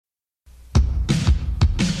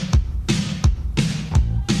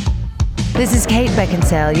This is Kate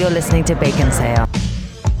Beckinsale. You're listening to Bacon Sale.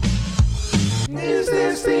 Is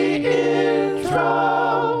this the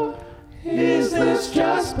intro? Is this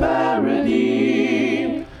just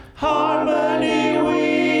parody? Harmony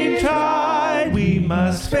we tried, we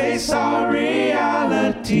must face our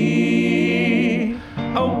reality.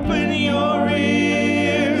 Open your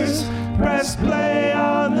ears, press play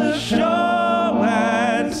on the show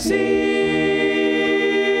and see.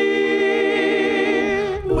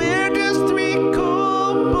 We're just three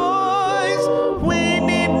cool boys, we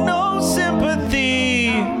need no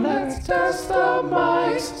sympathy. Let's test the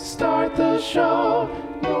mics, start the show.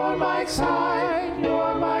 Your mic's high,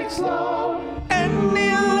 your mic's low.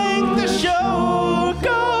 Any length the show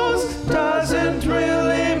goes doesn't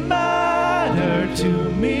really matter to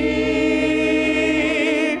me.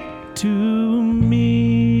 To me.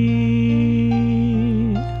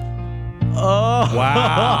 Oh.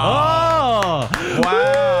 Wow.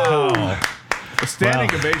 Wow. A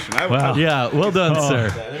standing ovation. Yeah, well done, sir.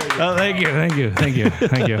 Oh, thank you.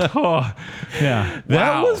 Oh, yeah.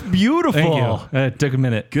 That was beautiful. Thank you. It took a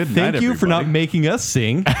minute. Good night, Thank you for not everybody. making us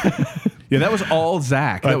sing. Yeah, that was all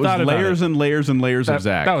Zach. I That was thought about layers it. and layers and layers of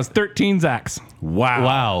Zach. That was 13 Zacks.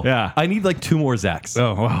 Wow. Yeah. I need like 2 more Zacks.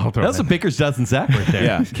 Oh, well, I'll throw That's it a in. baker's dozen Zach right there.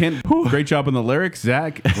 Yeah, Ken, great job on the lyrics.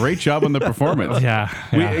 Zach, great job on the performance. Yeah.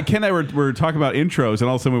 Ken and I were talking about intros, and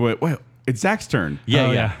all of a sudden we went, "Wait, it's Zach's turn." Yeah, Oh,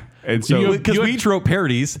 yeah. yeah. And so Because we each wrote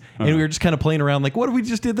parodies, and we were just kind of playing around like, what if we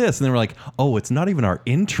just did this? And then we're like, oh, it's not even our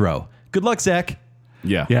intro. Good luck, Zach.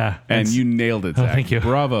 yeah, Yeah. and It's- you nailed it, Oh, Zach. thank you.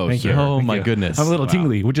 Bravo, Thank sir. you. Oh, Thank my you. goodness. I'm a little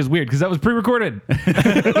tingly, which is weird because that was pre-recorded.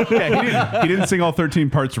 Yeah, he didn't sing all 13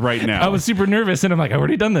 parts right now. I was super nervous, and I'm like, I've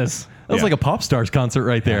already done this. That was Yeah. like a pop stars concert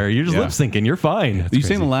right there. You're just Yeah. lip syncing. You're fine. You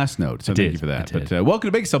sang the last note, so thank did. you for that. I But did. welcome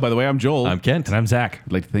to Bake Sale, by the way. I'm Joel. I'm Kent. And I'm Zach.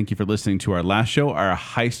 I'd like to thank you for listening to our last show, our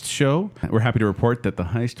heist show. We're happy to report that the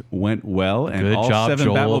heist went well, and Good all job, 7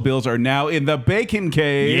 Joel. Batmobiles are now in the Bacon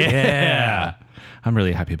Cave. Yeah. I'm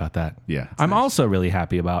really happy about that. Yeah, it's I'm nice. also really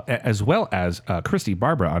happy about, as well as Christy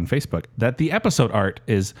Barbara on Facebook, that the episode art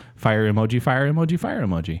is fire emoji, fire emoji, fire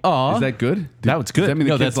emoji. Aw. Is that good? That was good. Does that mean the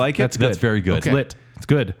No, kids that's- like it? That's good. That's very good. It's lit. It's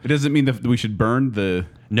good. It doesn't mean that we should burn the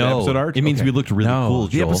episode art? It means Okay. we looked really cool,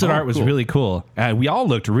 the Joel. episode art was cool. really cool. We all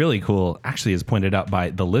looked really cool, actually, as pointed out by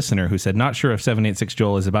the listener who said, not sure if 786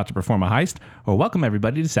 Joel is about to perform a heist or welcome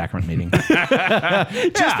everybody to Sacrament meeting.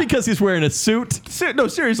 Just because he's wearing a suit. No,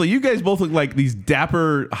 seriously, you guys both look like these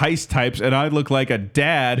dapper heist types, and I look like a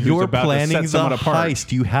dad who's You're about to planning set the someone apart.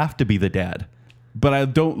 heist. You have to be the dad. But I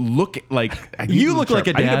don't look like... You look like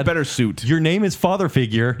a dad. I need a better suit. Your name is father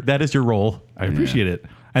figure. That is your role. I appreciate it.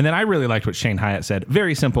 And then I really liked what Shane Hyatt said.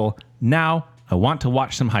 Very simple. Now I want to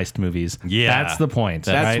watch some heist movies. Yeah. That's the point.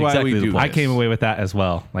 That's right? why exactly we the do point. I this. came away with that as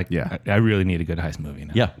well. Like, Yeah. I really need a good heist movie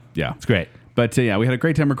now. Yeah. Yeah. It's great. But yeah, we had a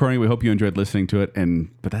great time recording. We hope you enjoyed listening to it.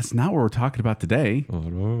 But that's not what we're talking about today.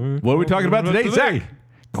 What are we talking about today, Zach?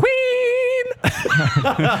 Queen!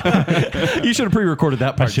 You should have pre-recorded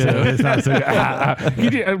that part too. It's not so good.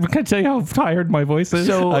 Can I tell you how tired my voice is?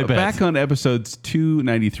 So I bet. back on episodes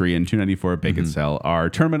 293 and 294 of Bacon Cell, our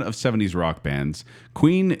tournament of 70s rock bands,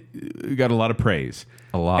 Queen got a lot of praise.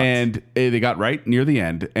 A lot. And they got right near the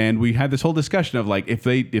end. And we had this whole discussion of like, if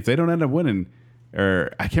they don't end up winning,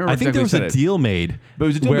 or I can't remember I think exactly there was who a said it. deal made But it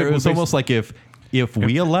was a deal where made it was where almost like if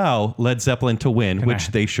we allow Led Zeppelin to win, which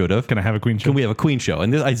they should have. Can I have a Queen show? Can we have a Queen show?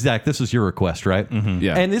 And this, Zach, this was your request, right?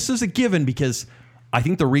 Yeah. And this is a given because I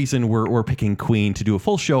think the reason we're picking Queen to do a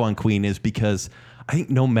full show on Queen is because I think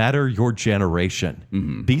no matter your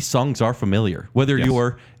generation, these songs are familiar. Whether Yes.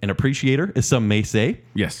 you're an appreciator, as some may say,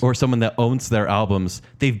 Yes. or someone that owns their albums,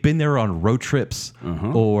 they've been there on road trips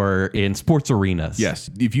or in sports arenas. Yes.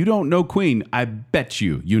 If you don't know Queen, I bet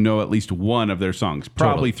you know at least one of their songs,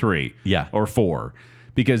 probably Totally. 3 Yeah. or 4.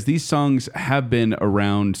 Because these songs have been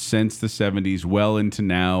around since the 70s, well into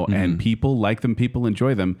now, and people like them, people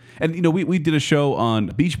enjoy them. And, you know, we did a show on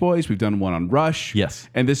Beach Boys, we've done one on Rush. Yes.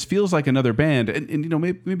 And this feels like another band. And you know,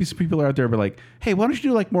 maybe some people are out there be like, hey, why don't you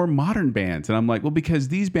do like more modern bands? And I'm like, well, because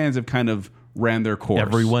these bands have kind of ran their course.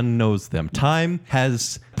 Everyone knows them. Time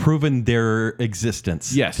has proven their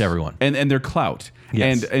existence Yes. to everyone. And their clout.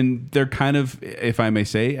 Yes. And they're kind of, if I may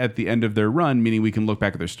say, at the end of their run, meaning we can look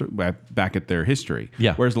back at back at their history.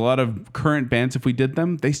 Yeah. Whereas a lot of current bands, if we did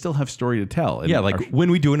them, they still have story to tell. And Yeah, like when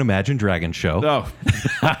we do an Imagine Dragons show.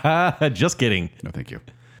 oh, Just kidding. no, thank you.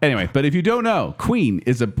 Anyway, but if you don't know, Queen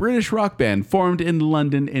is a British rock band formed in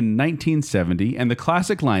London in 1970, and the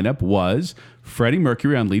classic lineup was Freddie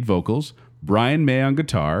Mercury on lead vocals, Brian May on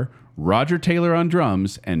guitar, Roger Taylor on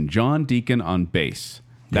drums, and John Deacon on bass.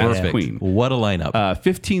 That's Perfect. Queen. What a lineup.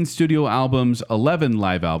 15 studio albums, 11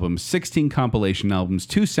 live albums, 16 compilation albums,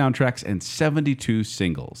 2 soundtracks, and 72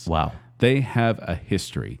 singles. Wow. They have a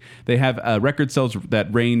history. They have record sales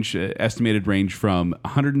that range, estimated range from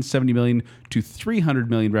 170 million to 300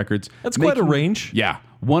 million records. That's quite a range. Yeah.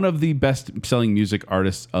 One of the best-selling music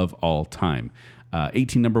artists of all time.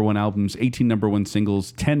 18 number one albums, 18 number one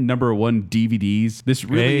singles, 10 number one DVDs.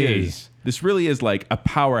 This really is like a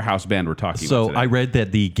powerhouse band we're talking about So today. I read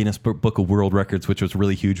that the Guinness Book of World Records, which was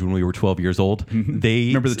really huge when we were 12 years old, they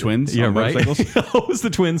Remember the twins Yeah, on right. motorcycles? Oh, it was the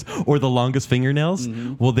twins or the longest fingernails.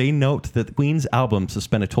 Well, they note that Queen's albums have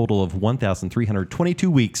spent a total of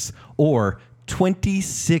 1,322 weeks or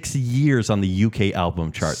 26 years on the UK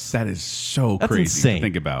album charts. That is so That's crazy insane. to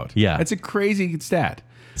think about. Yeah. That's a crazy stat.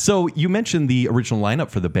 So you mentioned the original lineup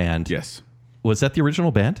for the band. Yes. Was that the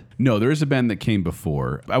original band? No, there is a band that came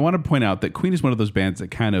before. I want to point out that Queen is one of those bands that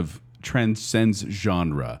kind of transcends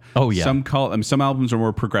genre. Oh, yeah. Some albums are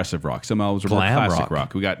more progressive rock. Some albums are Glam more classic rock.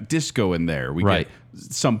 rock. We got disco in there. We Right. get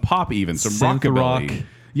some pop even, some Synth rockabilly. rock.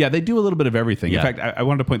 Yeah, they do a little bit of everything. Yeah. In fact, I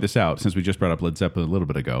wanted to point this out since we just brought up Led Zeppelin a little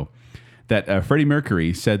bit ago. That Freddie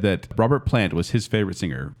Mercury said that Robert Plant was his favorite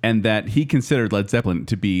singer and that he considered Led Zeppelin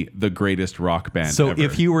to be the greatest rock band So ever.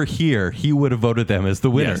 if he were here, he would have voted them as the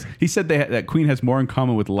winner. Yes. He said that Queen has more in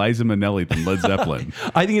common with Liza Minnelli than Led Zeppelin.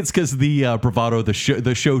 I think it's because the bravado, the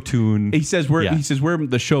show tune. He says we're Yeah. the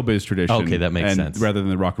showbiz tradition. Okay, that makes sense. Rather than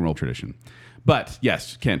the rock and roll tradition. But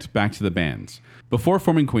yes, Kent, back to the bands. Before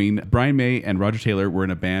forming Queen, Brian May and Roger Taylor were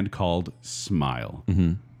in a band called Smile,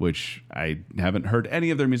 which I haven't heard any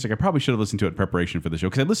of their music. I probably should have listened to it in preparation for the show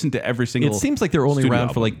because I listened to every single. It seems like they're only studio around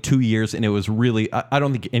for album. like 2 years, and it was really. I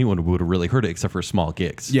don't think anyone would have really heard it except for small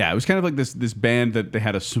gigs. Yeah, it was kind of like this band that they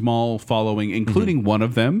had a small following, including one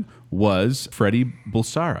of them was Freddie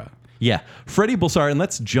Bulsara. Yeah. Freddie Bulsara, and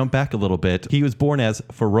let's jump back a little bit. He was born as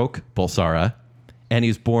Farouk Bulsara, and he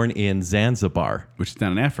was born in Zanzibar. Which is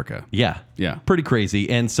down in Africa. Yeah. Yeah. Pretty crazy.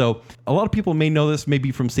 And so a lot of people may know this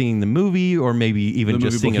maybe from seeing the movie or maybe even The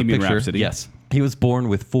just movie seeing a Bohemian picture. Rhapsody. Yes. He was born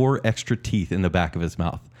with 4 extra teeth in the back of his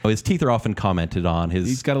mouth. His teeth are often commented on.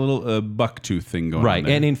 He's got a little buck tooth thing going on. Right.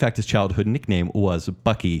 there. And in fact, his childhood nickname was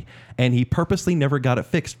Bucky. And he purposely never got it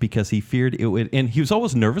fixed because he feared it would. And he was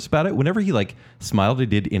always nervous about it. Whenever he smiled or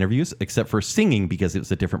did interviews, except for singing because it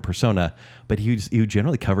was a different persona. But he would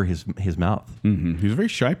generally cover his mouth. He was a very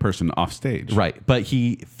shy person off stage. Right. But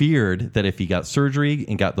he feared that if he got surgery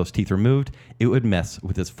and got those teeth removed, it would mess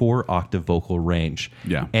with his 4-octave vocal range.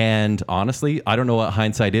 Yeah. And honestly, I don't know what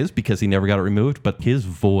hindsight is because he never got it removed, but his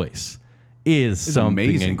voice is It's something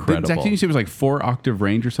amazing. incredible. Zach, did you say it was like 4-octave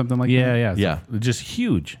range or something like that? Yeah. Yeah. Just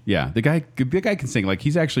huge. Yeah. The guy can sing. Like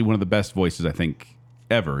he's actually one of the best voices I think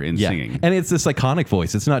ever in singing. And it's this iconic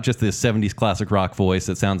voice. It's not just this 70s classic rock voice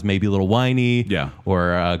that sounds maybe a little whiny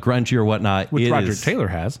or grungy or whatnot. Which It Roger is- Taylor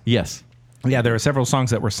has. Yes. Yeah, there are several songs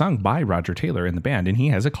that were sung by Roger Taylor in the band, and he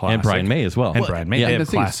has a classic. And Brian May as well. And Brian May. yeah, They and have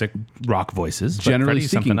the thing is, classic rock voices. but Generally Freddie's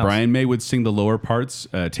speaking, something else. Brian May would sing the lower parts.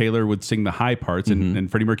 Taylor would sing the high parts, and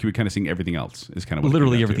Freddie Mercury would kind of sing everything else. Is kind of what it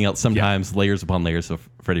Literally came down everything to. else. Sometimes layers upon layers of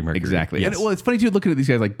Freddie Mercury. Exactly. Yes. And, well, it's funny too looking at these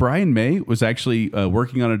guys. Like Brian May was actually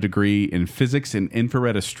working on a degree in physics and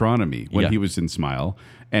infrared astronomy when Yeah. he was in Smile,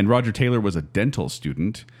 and Roger Taylor was a dental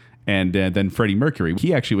student. And then Freddie Mercury,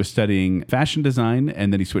 he actually was studying fashion design,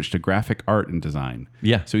 and then he switched to graphic art and design.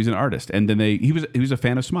 Yeah. So he's an artist, and then he was a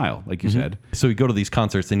fan of Smile, like you said. So he'd go to these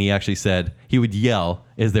concerts and he actually said, he would yell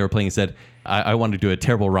as they were playing. He said, I want to do a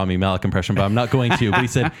terrible Rami Malek impression, but I'm not going to. But he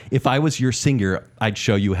said, if I was your singer, I'd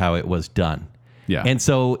show you how it was done. Yeah. And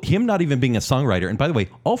so him not even being a songwriter, and by the way,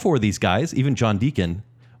 all 4 of these guys, even John Deacon,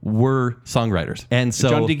 were songwriters. And so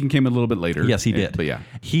John Deacon came a little bit later. Yes, he did. But yeah.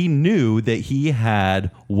 He knew that he had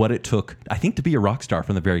what it took, I think, to be a rock star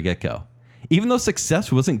from the very get-go. Even though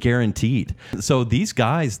success wasn't guaranteed. So these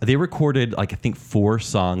guys, they recorded, I think, 4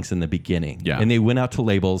 songs in the beginning. Yeah. And they went out to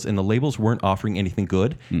labels, and the labels weren't offering anything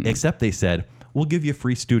good, except they said, we'll give you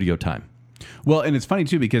free studio time. Well, and it's funny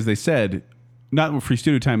too because they said not free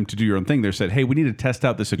studio time to do your own thing. They said, hey, we need to test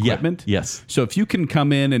out this equipment. Yes. So if you can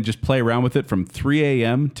come in and just play around with it from 3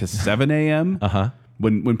 a.m. to 7 a.m.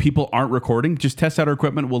 When people aren't recording, just test out our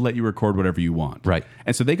equipment. We'll let you record whatever you want. Right.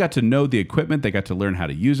 And so they got to know the equipment. They got to learn how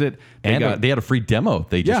to use it. And they had a free demo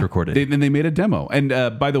they just recorded. And they made a demo. And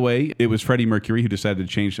by the way, it was Freddie Mercury who decided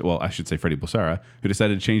to change. Well, I should say Freddie Bulsara who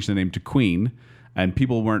decided to change the name to Queen. And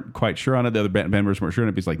people weren't quite sure on it. The other band members weren't sure on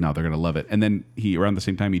it. He's like, no, they're going to love it. And then around the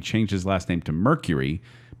same time, he changed his last name to Mercury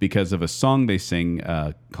because of a song they sing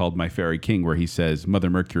called My Fairy King, where he says, Mother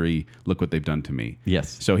Mercury, look what they've done to me.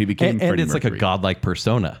 Yes. So he became and Freddie it's Mercury. like a godlike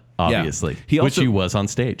persona obviously, He which also- he was on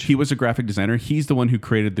stage. He was a graphic designer. He's the one who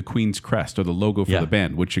created the Queen's crest, or the logo for Yeah. the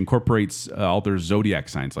band, which incorporates all their zodiac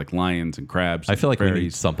signs like lions and crabs. I feel like we need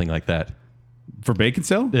fairies. something like that. For Bacon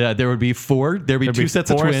Cell? Yeah, there would be four. There'd be two sets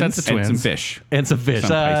of four twins sets of And twins. some fish. and some fish.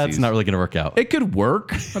 Some It's Pisces. not really going to work out. It could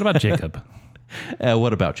work. What about Jacob?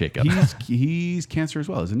 What about Jacob? He's Cancer as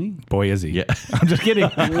well, isn't he? Boy, is he. Yeah. I'm just kidding.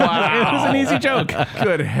 Wow. It was an easy joke.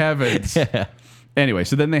 Good heavens. Anyway,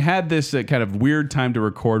 so then they had this kind of weird time to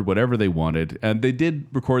record whatever they wanted, and they did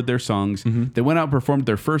record their songs. They went out and performed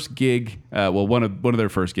their first gig, one of their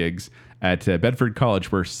first gigs at Bedford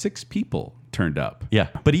College, where 6 people turned up. Yeah,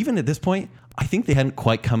 but even at this point, I think they hadn't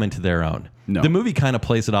quite come into their own. No. The movie kind of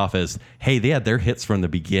plays it off as, hey, they had their hits from the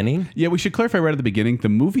beginning. Yeah, we should clarify right at the beginning. The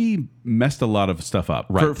movie messed a lot of stuff up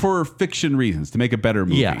Right. for fiction reasons, to make a better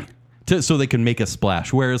movie. Yeah, so they can make a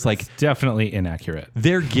splash. Whereas like Definitely inaccurate.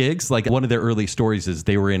 their gigs, like one of their early stories is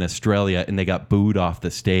they were in Australia and they got booed off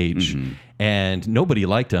the stage and nobody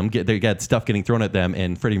liked them. They got stuff getting thrown at them.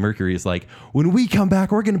 And Freddie Mercury is like, when we come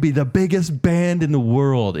back, we're going to be the biggest band in the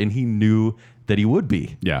world. And he knew that he would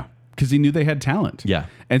be. Yeah, because he knew they had talent. Yeah.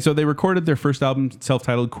 And so they recorded their first album,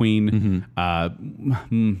 self-titled Queen.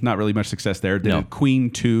 Not really much success there. They No. did Queen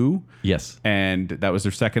 2. Yes. And that was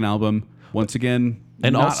their second album. Once again,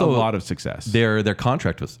 And not also a lot of success. Their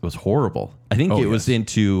contract was horrible. I think Oh, it was yes.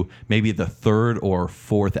 into maybe the 3rd or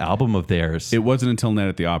 4th album of theirs. It wasn't until Night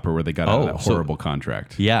at the Opera where they got out of that so- horrible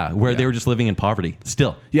contract. yeah, where they were just living in poverty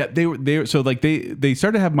still. Yeah, they so like they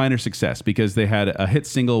started to have minor success because they had a hit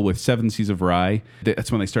single with 7 Seas of Rye.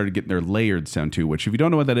 That's when they started getting their layered sound too, which if you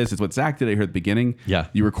don't know what that is, it's what Zach did here at the beginning. Yeah.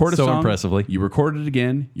 You record a So song impressively. You record it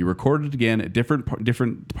again, at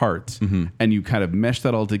different parts, Mm-hmm. and you kind of mesh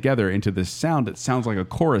that all together into this sound that sounds like a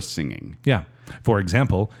chorus singing. Yeah. For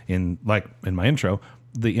example, in my intro,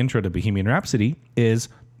 the intro to Bohemian Rhapsody is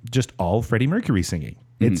just all Freddie Mercury singing.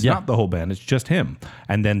 It's Yeah. not the whole band, it's just him.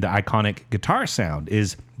 And then the iconic guitar sound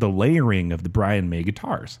is the layering of the Brian May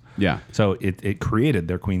guitars. Yeah. So it created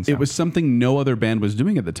their Queen sound. It was something no other band was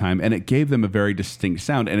doing at the time, and it gave them a very distinct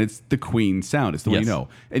sound. And it's the Queen sound. It's the way you Yes. know.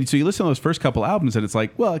 And so you listen to those first couple albums, and it's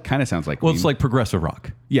like, well, it kind of sounds like Queen. Well, it's like progressive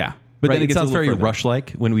rock. yeah, but Right? then It gets a sounds little very further.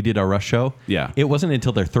 Rush-like when we did our Rush show. Yeah. It wasn't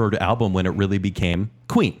until their 3rd album when it really became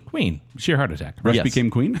Queen. Queen. Sheer heart attack. Rush Yes. became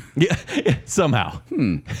Queen. Yeah, somehow.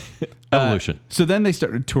 Evolution. So then they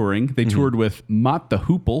started touring. They toured with Mott the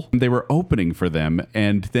Hoople. They were opening for them.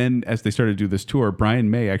 And then as they started to do this tour,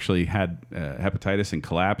 Brian May actually had hepatitis and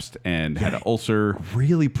collapsed and had an ulcer.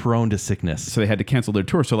 Really prone to sickness. So they had to cancel their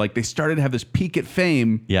tour. So like they started to have this peak at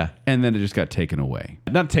fame. Yeah. And then it just got taken away.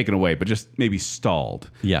 Not taken away, but just maybe stalled.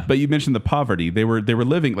 Yeah. But you mentioned the poverty. They were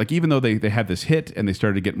living, like even though they had this hit and they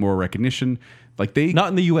started to get more recognition, like they Not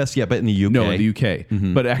in the U.S. yet, but in the U.K. No, in the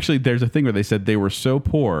UK. But actually, there's a thing where they said they were so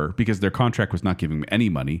poor because their contract was not giving them any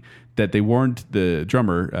money that they warned the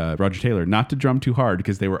drummer, Roger Taylor, not to drum too hard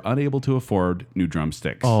because they were unable to afford new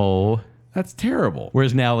drumsticks. Oh. That's terrible.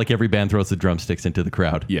 Whereas now, like every band throws the drumsticks into the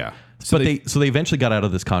crowd. Yeah. So they eventually got out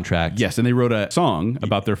of this contract. Yes, and they wrote a song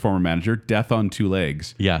about their former manager, Death on Two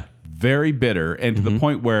Legs. Yeah. Very bitter, and to the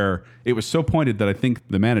point where it was so pointed that I think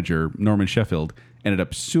the manager, Norman Sheffield, ended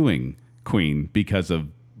up suing Queen because of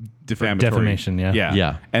Defamation, yeah.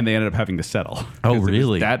 Yeah. And they ended up having to settle. Oh, 'Cause it was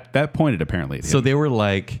really? That pointed apparently at So him. they were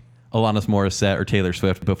like Alanis Morissette or Taylor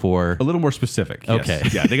Swift before. A little more specific. Yes. Okay.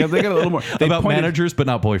 Yeah, they got a little more. They About pointed- managers, but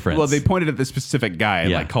not boyfriends. Well, they pointed at this specific guy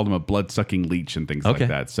and Yeah. like called him a blood-sucking leech and things Okay. like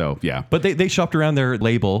that. So, yeah. But they shopped around their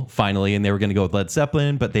label finally, and they were going to go with Led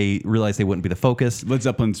Zeppelin, but they realized they wouldn't be the focus. Led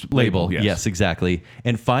Zeppelin's Label, yes. yes, exactly.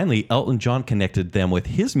 And finally, Elton John connected them with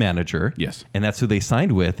his manager. Yes. And that's who they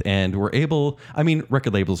signed with. And were able, I mean,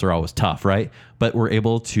 record labels are always tough, right? But we're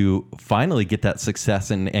able to finally get that success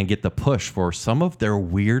and get the push for some of their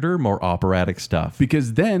weirder, more operatic stuff.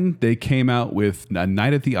 Because then they came out with A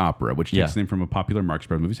Night at the Opera, which takes Yeah. its name from a popular Marx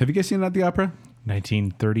Brothers movies. Have you guys seen Night at the Opera?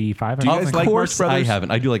 1935. Do you I guys think. Of like course, Marx Brothers? I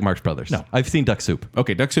haven't. I do like Marx Brothers. No. I've seen Duck Soup.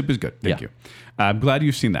 Okay, Duck Soup is good. Thank Yeah. you. I'm glad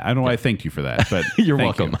you've seen that. I don't know why I thanked you for that, but You're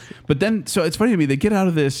thank welcome. you. But then, so it's funny to me. They get out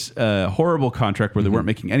of this horrible contract where they weren't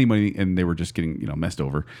making any money and they were just getting messed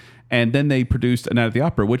over, and then they produced A Night at the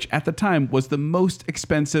Opera, which at the time was the most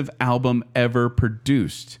expensive album ever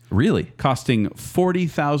produced, Really? costing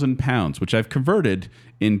 £40,000, which I've converted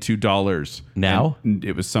into dollars. Now? And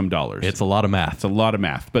it was some dollars. It's a lot of math. It's a lot of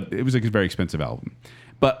math, but it was a very expensive album.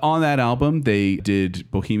 But on that album, they did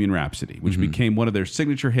Bohemian Rhapsody, which became one of their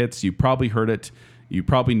signature hits. You probably heard it. You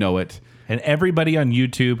probably know it. And everybody on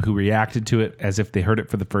YouTube who reacted to it as if they heard it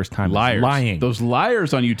for the first time is Liars. lying. Those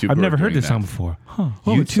liars on YouTube. I've who are never heard doing this that. song before. Huh.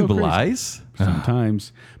 it's so YouTube crazy. lies?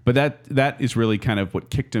 Sometimes. But that is really kind of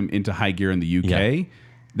what kicked him into high gear in the UK. Yeah.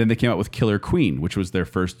 Then they came out with Killer Queen, which was their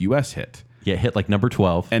first U.S. hit. Yeah, hit like number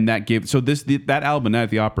 12. And that gave that album, Night at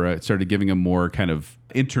the Opera, it started giving a more kind of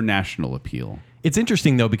international appeal. It's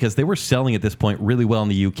interesting, though, because they were selling at this point really well in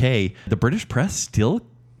the UK. The British press still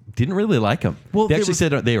didn't really like them. Well, they they actually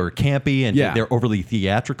said they were campy and Yeah. they're overly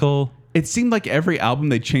theatrical. It seemed like every album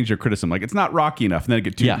they changed their criticism. Like, it's not rocky enough. And then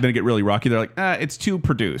it get really rocky. They're like, it's too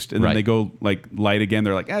produced. And Right. then they go like light again.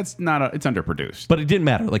 They're like, it's underproduced. But it didn't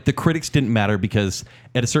matter. Like, the critics didn't matter because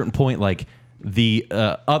at a certain point, like, the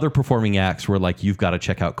other performing acts were like, you've got to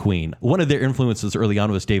check out Queen. One of their influences early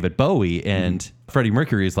on was David Bowie, and Freddie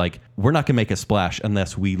Mercury is like, we're not going to make a splash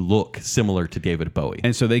unless we look similar to David Bowie.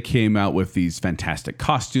 And so they came out with these fantastic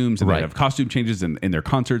costumes, and Right. they have costume changes in their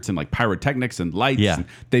concerts and like pyrotechnics and lights. Yeah. And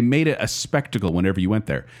they made it a spectacle whenever you went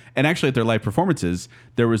there. And actually, at their live performances,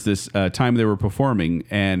 there was this time they were performing,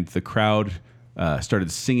 and the crowd started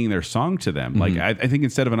singing their song to them. Like, I think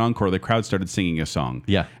instead of an encore, the crowd started singing a song.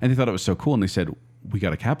 Yeah. And they thought it was so cool, and they said, we got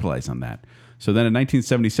to capitalize on that. So then in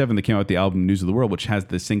 1977, they came out with the album News of the World, which has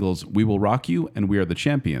the singles We Will Rock You and We Are the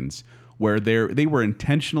Champions, where they were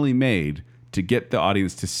intentionally made to get the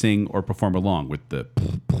audience to sing or perform along with the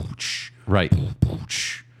Right.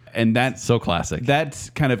 and that So classic. that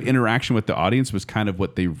kind of interaction with the audience was kind of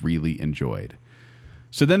what they really enjoyed.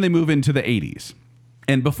 So then they move into the 80s.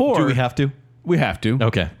 And before... Do we have to? We have to.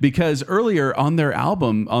 Okay. Because earlier on their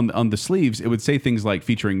album, on the sleeves, it would say things like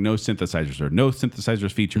featuring no synthesizers or no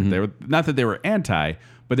synthesizers featured. They were, not that they were anti,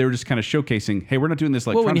 but they were just kind of showcasing, hey, we're not doing this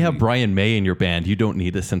like... Well, when you have Brian May in your band, you don't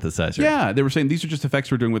need a synthesizer. Yeah, they were saying these are just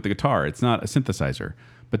effects we're doing with the guitar. It's not a synthesizer.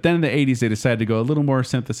 But then in the 80s, they decided to go a little more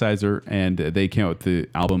synthesizer, and they came out with the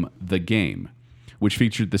album The Game, which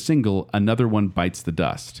featured the single Another One Bites the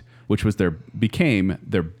Dust, which became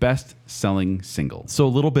their best-selling single. So a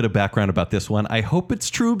little bit of background about this one. I hope it's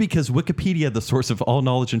true because Wikipedia, the source of all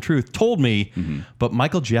knowledge and truth, told me. But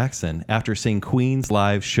Michael Jackson, after seeing Queen's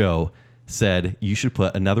live show, said you should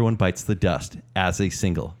put Another One Bites the Dust as a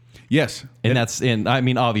single. Yes. And I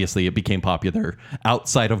mean, obviously it became popular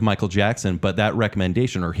outside of Michael Jackson, but that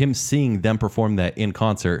recommendation or him seeing them perform that in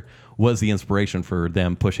concert was the inspiration for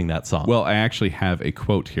them pushing that song. Well, I actually have a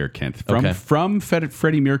quote here, Kent, Okay. from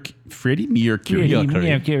Freddie Mercury.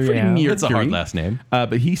 It's a hard last name.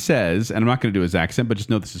 But he says, and I'm not going to do his accent, but just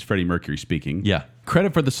know this is Freddie Mercury speaking. Yeah.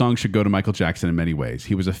 Credit for the song should go to Michael Jackson in many ways.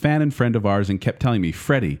 He was a fan and friend of ours and kept telling me,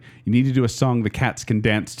 Freddie, you need to do a song the cats can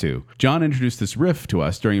dance to. John introduced this riff to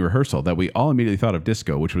us during rehearsal that we all immediately thought of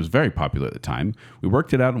disco, which was very popular at the time. We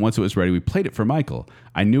worked it out, and once it was ready, we played it for Michael.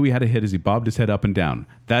 I knew he had a hit as he bobbed his head up and down.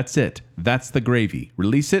 That's it. That's the gravy.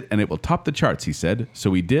 Release it, and it will top the charts, he said.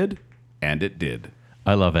 So we did, and it did.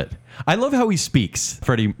 I love it. I love how he speaks,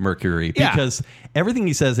 Freddie Mercury, Yeah. because everything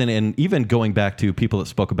he says, and even going back to people that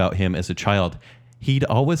spoke about him as a child, he'd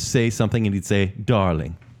always say something and he'd say,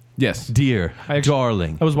 darling, Yes. dear,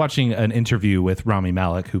 darling. I was watching an interview with Rami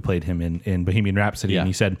Malek, who played him in Bohemian Rhapsody, Yeah. and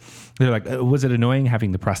he said, they're like, was it annoying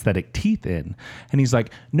having the prosthetic teeth in? And he's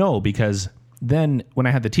like, no, because then when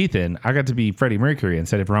I had the teeth in, I got to be Freddie Mercury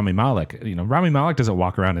instead of Rami Malek. You know, Rami Malek doesn't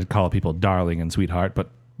walk around and call people darling and sweetheart, but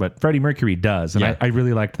Freddie Mercury does. And Yeah. I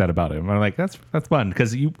really liked that about him. I'm like, that's fun.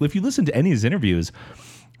 Because if you listen to any of his interviews,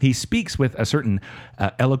 he speaks with a certain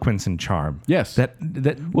eloquence and charm. Yes. That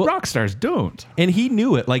rock stars don't. And he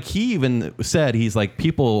knew it. Like, he even said, he's like,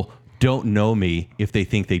 people don't know me if they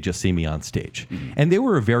think they just see me on stage. And they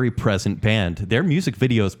were a very present band. Their music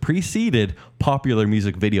videos preceded popular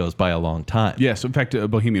music videos by a long time. Yes, in fact,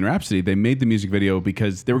 Bohemian Rhapsody, they made the music video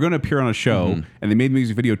because they were going to appear on a show, and they made the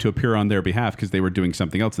music video to appear on their behalf because they were doing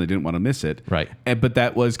something else and they didn't want to miss it. Right. But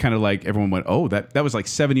that was kind of like everyone went, oh, that was like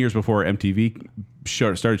 7 years before MTV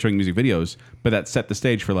started showing music videos, but that set the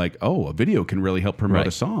stage for like, oh, a video can really help promote Right.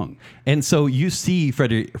 a song. And so you see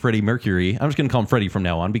Freddie Mercury, I'm just going to call him Freddie from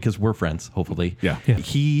now on because we're friends, hopefully. Yeah.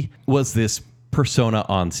 He was this persona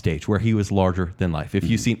on stage where he was larger than life. If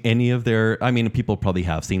you've seen any of their, I mean, people probably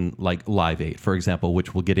have seen like Live 8, for example,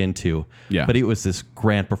 which we'll get into. Yeah. But it was this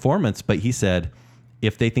grand performance. But he said,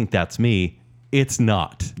 if they think that's me, it's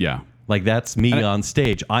not. Yeah. Like, that's me on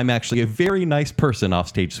stage. I'm actually a very nice person off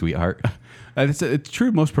stage, sweetheart. It's true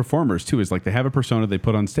of most performers, too, is like they have a persona they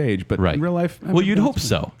put on stage, but Right. in real life... Well, you'd hope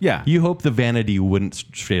so. Yeah. You hope the vanity wouldn't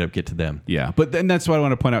straight up get to them. Yeah, but then that's what I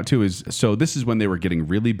want to point out too is so this is when they were getting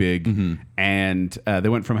really big, and they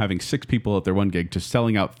went from having 6 people at their one gig to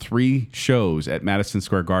selling out 3 shows at Madison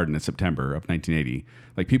Square Garden in September of 1980.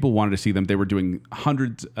 Like, people wanted to see them. They were doing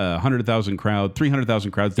 300,000 crowds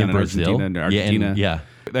down in Brazil? Argentina. And Argentina. Yeah.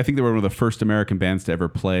 I think they were one of the first American bands to ever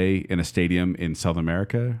play in a stadium in South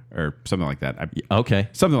America or something like that. Okay.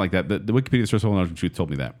 Something like that. The Wikipedia source of knowledge and truth told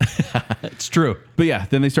me that. It's true. But yeah,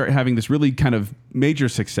 then they start having this really kind of major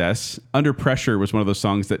success. Under Pressure was one of those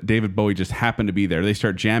songs that David Bowie just happened to be there. They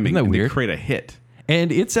start jamming Isn't that and weird? they create a hit.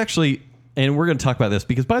 And it's actually, and we're going to talk about this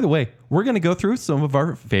because, by the way, we're going to go through some of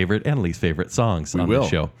our favorite and least favorite songs on the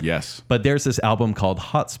show. Yes. But there's this album called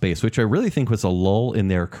Hot Space, which I really think was a lull in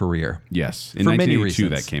their career. Yes. In For many 1982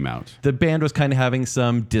 reasons. that came out. The band was kind of having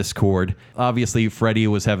some discord. Obviously, Freddie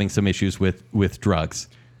was having some issues with drugs.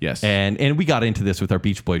 Yes. And we got into this with our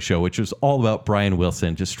Beach Boys show, which was all about Brian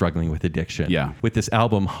Wilson just struggling with addiction. Yeah. With this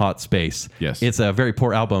album, Hot Space. Yes. It's a very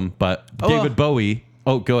poor album, but David Bowie.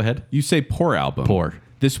 Oh, go ahead. You say poor album. Poor.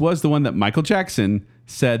 This was the one that Michael Jackson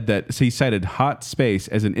said that, so he cited Hot Space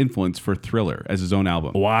as an influence for Thriller as his own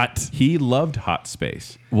album. What? He loved Hot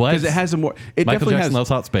Space. What? Because it has a more. It Michael definitely Jackson has, loves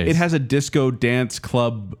Hot Space. It has a disco dance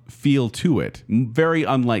club feel to it. Very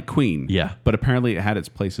unlike Queen. Yeah. But apparently it had its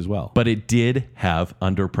place as well. But it did have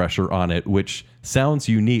Under Pressure on it, which sounds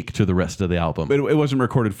unique to the rest of the album. But it wasn't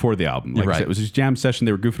recorded for the album. Like I Right. said, it was this jam session.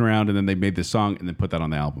 They were goofing around, and then they made this song and then put that on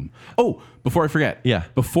the album. Oh, before I forget. Yeah.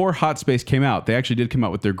 Before Hot Space came out, they actually did come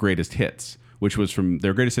out with their greatest hits, which was from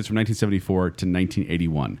their greatest hits from 1974 to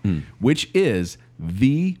 1981, which is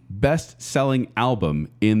the best-selling album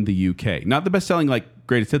in the UK. Not the best-selling like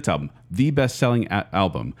greatest hits album, the best-selling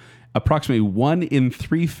album. Approximately 1 in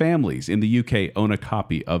 3 families in the UK own a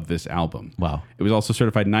copy of this album. Wow. It was also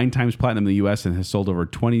certified 9 times platinum in the US and has sold over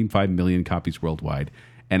 25 million copies worldwide.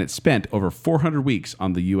 And it spent over 400 weeks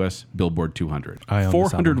on the US Billboard 200. I own this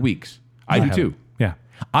 400 album. weeks. I do have too. it. Yeah.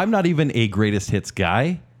 I'm not even a greatest hits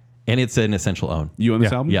guy, and it's an essential own. You own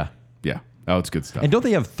this Yeah. album? Yeah. Yeah. Oh, it's good stuff. And don't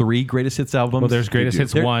they have 3 greatest hits albums? Well, there's greatest do.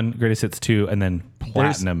 hits There- 1, greatest hits 2, and then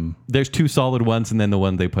platinum. There's 2 solid ones, and then the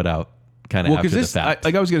one they put out kind of Well, after because the this, fact.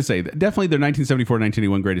 like I was going to say, definitely their 1974,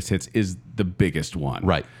 1981 greatest hits is the biggest one.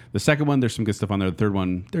 Right. The second one, there's some good stuff on there. The third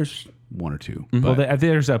one, there's 1 or 2. Well, But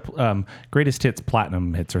there's a greatest hits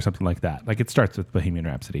platinum hits or something like that. Like it starts with Bohemian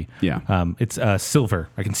Rhapsody. Yeah. It's silver.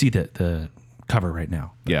 I can see the cover right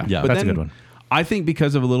now. yeah. Yeah. But That's a then good one. I think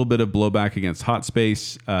because of a little bit of blowback against Hot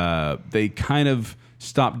Space, they kind of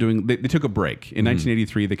stopped doing. They took a break in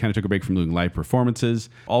 1983. They kind of took a break from doing live performances.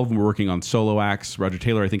 All of them were working on solo acts. Roger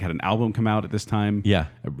Taylor, I think, had an album come out at this time. Yeah.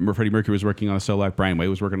 Freddie Mercury was working on a solo act. Brian May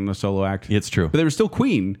was working on a solo act. It's true. But they were still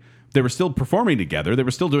Queen. They were still performing together. They were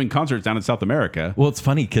still doing concerts down in South America. Well, it's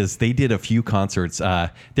funny because they did a few concerts. They're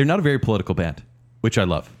not a very political band, which I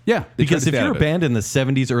love. Yeah, they tried Because to if stay out you're of a it. band in the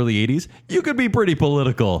 70s, early 80s, you could be pretty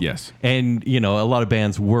political. Yes. And, a lot of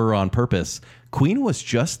bands were on purpose. Queen was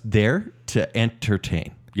just there to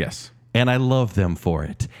entertain. Yes. And I love them for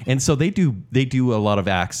it. And so they do a lot of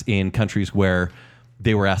acts in countries where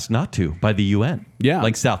they were asked not to by the UN. Yeah.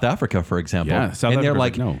 Like South Africa, for example. Yeah, South and they're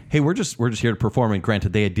Africa's like, like, no. hey, we're just here to perform. And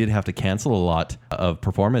granted, they did have to cancel a lot of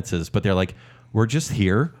performances, but they're like, we're just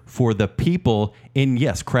here for the people in,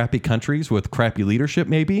 yes, crappy countries with crappy leadership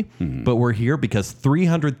maybe, but we're here because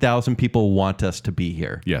 300,000 people want us to be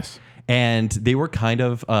here. Yes. And they were kind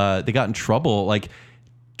of, they got in trouble. Like,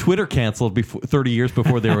 Twitter canceled before 30 years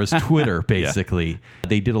before there was Twitter, basically.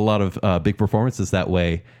 They did a lot of big performances that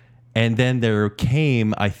way. And then there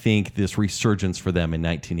came, I think, this resurgence for them in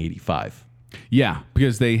 1985. Yeah,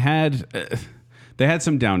 because they had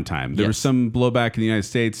some downtime. There was Yes. some blowback in the United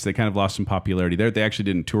States. They kind of lost some popularity there. They actually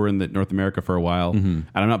didn't tour in North America for a while. And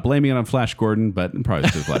I'm not blaming it on Flash Gordon, but probably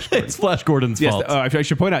it's Flash Gordon. It's Flash Gordon's Yes, fault. I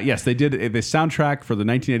should point out, yes, they did the soundtrack for the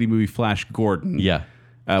 1980 movie Flash Gordon. Yeah.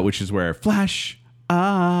 Which is where Flash,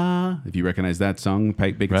 if you recognize that song,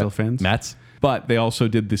 Bacon fans. Matt's. But they also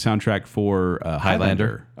did the soundtrack for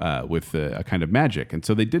Highlander with A Kind of Magic. And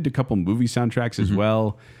so they did a couple movie soundtracks as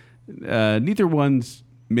well. Neither one's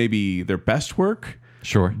maybe their best work.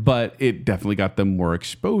 Sure. But it definitely got them more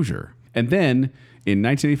exposure. And then in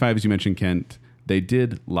 1985, as you mentioned, Kent, they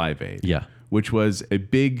did Live Aid. Yeah. Which was a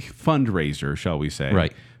big fundraiser, shall we say.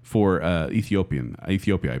 Right. For Ethiopia, I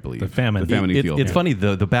believe. The famine. in Ethiopia. It's funny,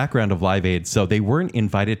 the background of Live Aid. So they weren't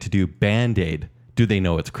invited to do Band Aid. Do they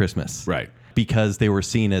know it's Christmas? Right. Because they were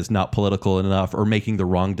seen as not political enough or making the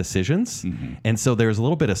wrong decisions. And so there's a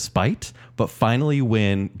little bit of spite. But finally,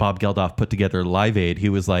 when Bob Geldof put together Live Aid, he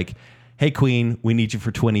was like, hey, Queen, we need you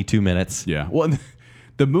for 22 minutes. Yeah. Well,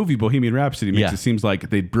 the movie Bohemian Rhapsody makes Yeah. it seems like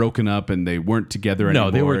they'd broken up and they weren't together anymore.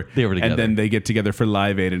 No, they were together. And then they get together for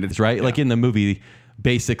Live Aid. And it's Right? yeah. Like in the movie,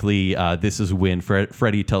 basically, this is when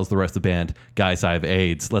Freddie tells the rest of the band, guys, I have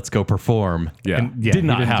AIDS. Let's go perform. Yeah. And yeah, Did he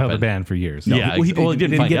not didn't tell the happen. band for years. Yeah, he he didn't find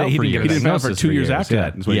get it- out he for didn't get years. He didn't find out for diagnosis 2 for years years, after yeah.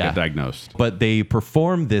 that. That's when he Yeah. got diagnosed. But they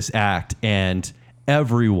performed this act, and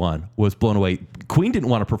everyone was blown away. Queen didn't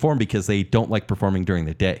want to perform because they don't like performing during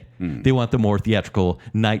the day. They want the more theatrical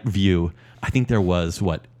night view. I think there was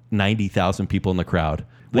 90,000 people in the crowd.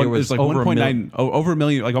 There was like over 1.9, over a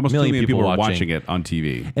million, like almost 2 million people were watching watching it on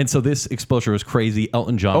TV. And so this exposure was crazy.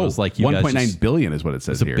 Elton John was like, you guys 1.9 billion is what it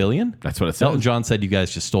says a here. billion? That's what it says. Elton John said, you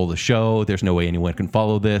guys just stole the show. There's no way anyone can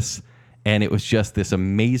follow this. And it was just this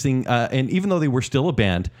amazing, and even though they were still a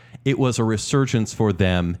band, it was a resurgence for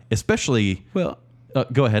them, especially, Well,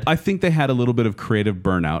 go ahead. I think they had a little bit of creative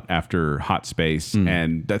burnout after Hot Space,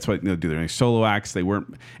 and that's why they do their solo acts. They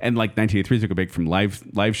weren't, and like 1983 took a break from live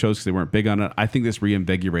shows because they weren't big on it. I think this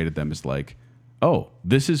reinvigorated them as like, oh,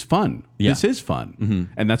 this is fun. Yeah. This is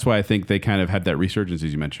fun, and that's why I think they kind of had that resurgence,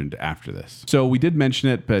 as you mentioned, after this. So we did mention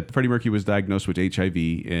it, but Freddie Mercury was diagnosed with HIV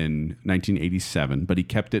in 1987, but he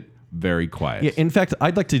kept it very quiet. Yeah, in fact,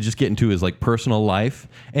 I'd like to just get into his like personal life.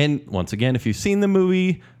 And once again, if you've seen the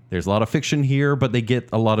movie, there's a lot of fiction here, but they get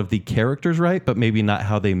a lot of the characters right, but maybe not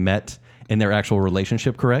how they met in their actual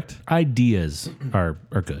relationship correct. Ideas are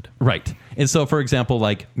good. Right. And so, for example,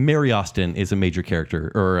 like Mary Austin is a major character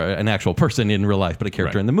or an actual person in real life, but a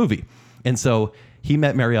character Right. in the movie. And so he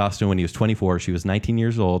met Mary Austin when he was 24. She was 19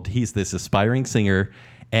 years old. He's this aspiring singer.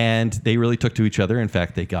 And they really took to each other. In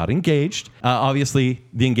fact, they got engaged. Obviously,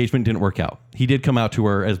 the engagement didn't work out. He did come out to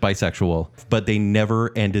her as bisexual, but they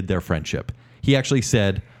never ended their friendship. He actually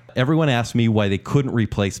said, everyone asked me why they couldn't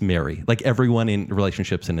replace Mary, like everyone in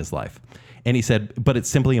relationships in his life. And he said, but it's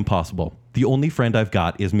simply impossible. The only friend I've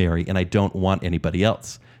got is Mary, and I don't want anybody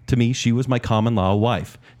else. To me, she was my common law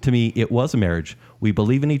wife. To me, it was a marriage. We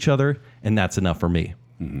believe in each other, and that's enough for me.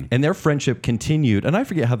 And their friendship continued, and I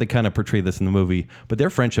forget how they kind of portray this in the movie, but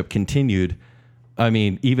their friendship continued, I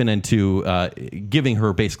mean, even into giving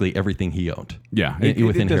her basically everything he owned. Yeah, with it does that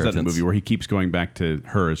in the inheritance. movie where he keeps going back to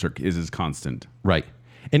her as his constant. Right.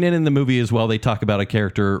 And then in the movie as well, they talk about a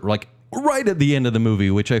character like right at the end of the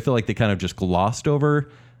movie, which I feel like they kind of just glossed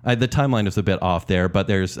over. The timeline is a bit off there, but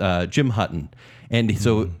there's Jim Hutton. And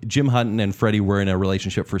so Jim Hutton and Freddie were in a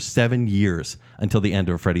relationship for 7 years until the end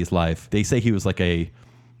of Freddie's life. They say he was like a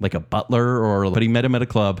butler, but he met him at a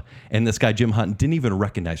club, and this guy, Jim Hutton, didn't even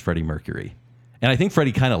recognize Freddie Mercury. And I think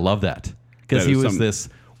Freddie kind of loved that because he was this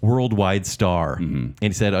worldwide star. And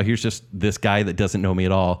he said, oh, here's just this guy that doesn't know me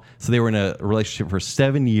at all. So they were in a relationship for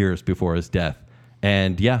 7 years before his death.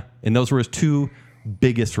 And yeah, and those were his two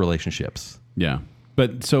biggest relationships. Yeah.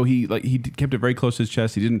 But so he kept it very close to his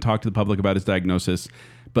chest. He didn't talk to the public about his diagnosis,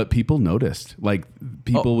 but people noticed. Like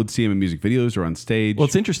people would see him in music videos or on stage. Well,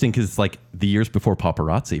 it's interesting because it's like the years before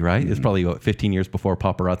paparazzi, right? It's probably 15 years before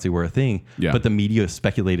paparazzi were a thing. Yeah. But the media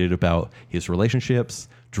speculated about his relationships,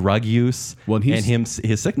 drug use, and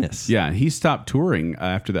his sickness. Yeah, he stopped touring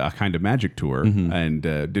after the Kind of Magic tour and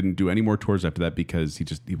didn't do any more tours after that because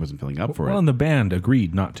he wasn't filling up for Well, it. and the band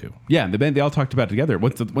agreed not to. Yeah, the band, they all talked about it together.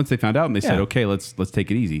 Once they found out, and they said, Yeah. okay, let's take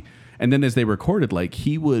it easy. And then as they recorded, like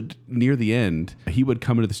he would, near the end, he would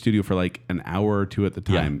come into the studio for like an hour or two at the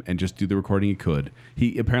time and just do the recording he could.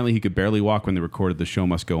 He could barely walk when they recorded The Show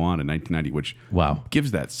Must Go On in 1990, which gives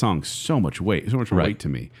that song so much weight to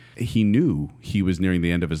me. He knew he was nearing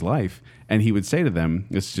the end of his life, and he would say to them,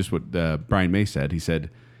 this is just what Brian May said, he said,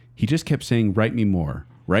 he just kept saying, write me more,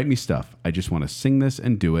 write me stuff. I just want to sing this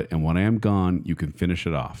and do it, and when I am gone, you can finish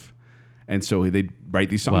it off. And so they'd write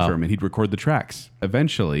these songs for him, and he'd record the tracks.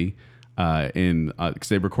 Eventually, because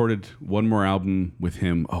they recorded one more album with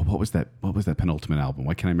him. Oh, what was that penultimate album?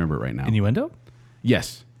 Why can't I remember it right now? Innuendo?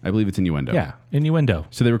 Yes, I believe it's Innuendo. Yeah, Innuendo.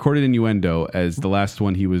 So they recorded Innuendo as the last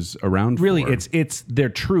one he was around Really, for. it's their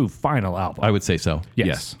true final album. I would say so.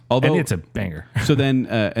 Yes. Although, and it's a banger. So then,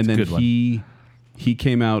 and then good one. he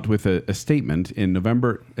came out with a statement in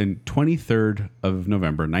 23rd of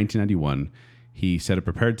November, 1991. He said a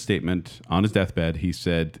prepared statement on his deathbed. He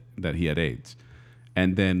said that he had AIDS.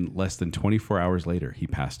 And then less than 24 hours later, he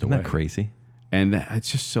passed away. Isn't that crazy? And it's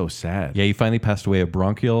just so sad. Yeah, he finally passed away of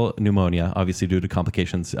bronchial pneumonia, obviously due to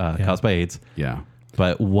complications caused by AIDS. Yeah.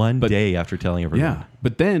 But one day after telling everyone. Yeah.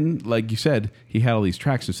 But then, like you said, he had all these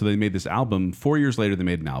tracks. And so they made this album. 4 years later, they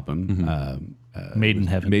made an album. Made in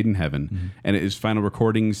Heaven. Made in Heaven. And it is final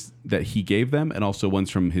recordings that he gave them and also ones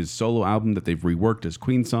from his solo album that they've reworked as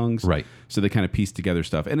Queen songs. Right. So they kind of pieced together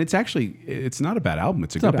stuff. And it's not a bad album.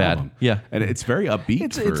 It's a good not bad. album. Yeah. And it's very upbeat.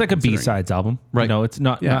 It's for like a considering. B-sides album. Right. You know, it's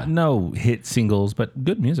not no hit singles, but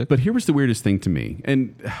good music. But here was the weirdest thing to me.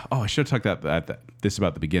 And, I should have talked about this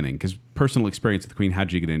about the beginning because personal experience with the Queen.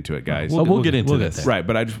 How'd you get into it, guys? We'll get into this. there. Right.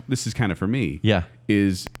 But this is kind of for me. Yeah.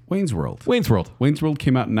 Is Wayne's World. Wayne's World. Wayne's World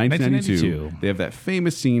came out in 1992. 1992. They have that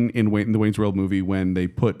famous scene in the Wayne's World movie when they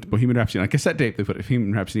put Bohemian Rhapsody on a cassette tape. They put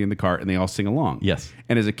Bohemian Rhapsody in the car and they all sing along. Yes.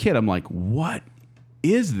 And as a kid, I'm like, what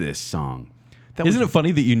is this song? Isn't it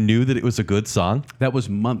funny that you knew that it was a good song? That was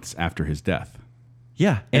months after his death.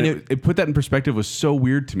 Yeah. And it put that in perspective. Was so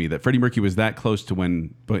weird to me that Freddie Mercury was that close to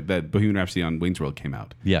when that Bohemian Rhapsody on Wayne's World came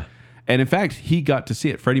out. Yeah. And in fact, he got to see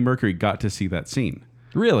it. Freddie Mercury got to see that scene.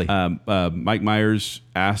 Really? Mike Myers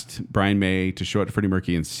asked Brian May to show it to Freddie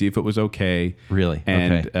Mercury and see if it was okay. Really?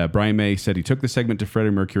 And Okay. Brian May said he took the segment to Freddie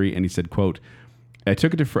Mercury and he said, quote, I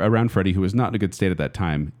took it to around Freddie, who was not in a good state at that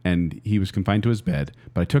time, and he was confined to his bed,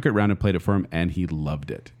 but I took it around and played it for him, and he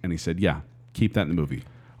loved it. And he said, yeah, keep that in the movie.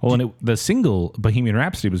 Well, and the single Bohemian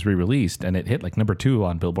Rhapsody was re-released, and it hit like number 2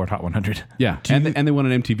 on Billboard Hot 100. Yeah, and they won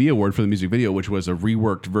an MTV award for the music video, which was a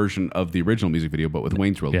reworked version of the original music video, but with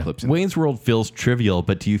Wayne's World Yeah. clips in it. Wayne's World feels trivial,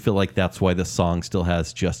 but do you feel like that's why the song still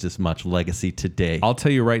has just as much legacy today? I'll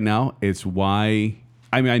tell you right now, it's why.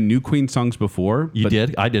 I mean, I knew Queen songs before. You but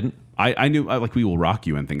did? I didn't. I knew like We Will Rock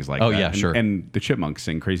You and things like Oh, that. yeah, And- sure. And the Chipmunks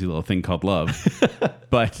sing Crazy Little Thing Called Love.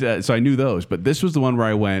 But so I knew those. But this was the one where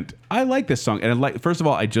I went, I like this song. And first of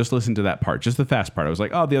all, I just listened to that part, just the fast part. I was like,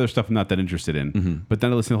 oh, the other stuff I'm not that interested in. Mm-hmm. But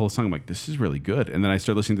then I listened to the whole song. I'm like, this is really good. And then I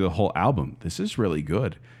started listening to the whole album. This is really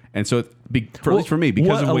good. And so, at least for me, because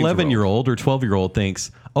what of Wayne's World. 11-year-old or 12-year-old thinks,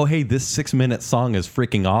 oh, hey, this 6-minute song is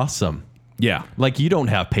freaking awesome. Yeah. Like, you don't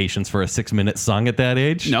have patience for a 6-minute song at that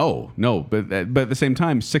age. No. But at the same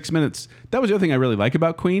time, 6 minutes. That was the other thing I really like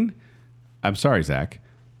about Queen. I'm sorry, Zach,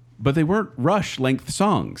 but they weren't Rush length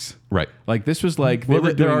songs. Right. Like this was like Well, they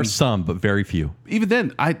were there are doing- some, but very few. Even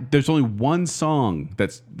then, there's only one song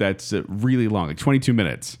that's really long, like 22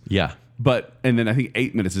 minutes. Yeah. And then I think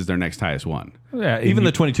 8 minutes is their next highest one. Yeah, Even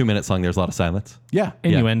the 22-minute song, there's a lot of silence. Yeah.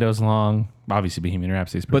 Innuendo's long. Obviously, Bohemian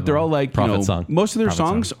Rhapsody is pretty But they're all long. like, Prophet song. most of their Prophet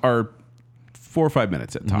songs are 4 or 5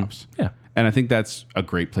 minutes at tops. Yeah. And I think that's a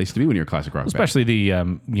great place to be when you're a classic rock band. Especially the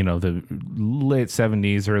the late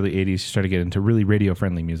 70s, early 80s, you start to get into really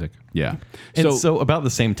radio-friendly music. Yeah. And so about the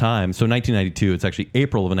same time, so 1992, it's actually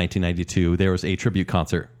April of 1992, there was a tribute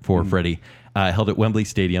concert for Freddie held at Wembley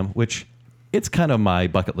Stadium, which it's kind of my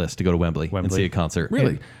bucket list to go to Wembley and Wembley. see a concert.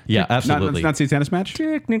 Really? Yeah, absolutely. Not see a tennis match?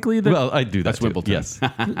 Technically, Well, I do that That's too. Wimbledon. Yes.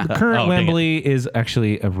 the current Oh, dang Wembley is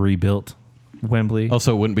actually a rebuilt Wembley. Oh,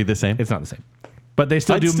 so it wouldn't be the same? It's not the same. But they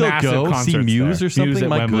still I'd do still massive go see concerts Muse there. or something? Muse at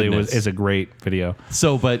My Wembley goodness. is a great video.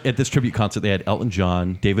 So, but at this tribute concert, they had Elton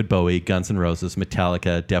John, David Bowie, Guns N' Roses,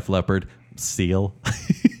 Metallica, Def Leppard, Seal.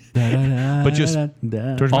 But just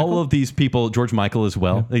George all Michael? of these people, George Michael as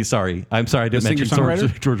well. I'm sorry, I didn't mention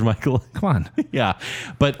singer-songwriter? George Michael. Come on. Yeah,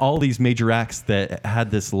 but all these major acts that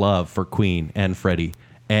had this love for Queen and Freddie.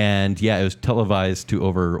 And yeah, it was televised to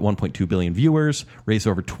over 1.2 billion viewers, raised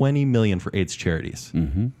over 20 million for AIDS charities.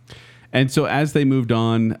 And so as they moved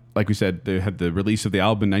on, like we said, they had the release of the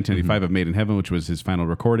album in 1995 of Made in Heaven, which was his final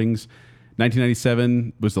recordings.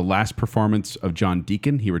 1997 was the last performance of John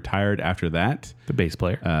Deacon. He retired after that. The bass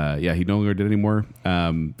player. Yeah, he no longer did anymore.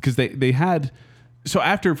 Because they had... So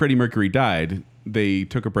after Freddie Mercury died, they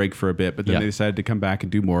took a break for a bit, but then Yeah. they decided to come back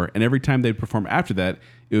and do more. And every time they'd perform after that,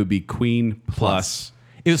 it would be Queen plus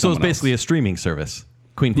It was, so it was someone basically else. a streaming service.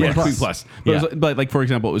 Queen Plus. Yeah, Queen Plus. But, Yeah. but like, for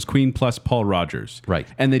example, it was Queen plus Paul Rogers. Right.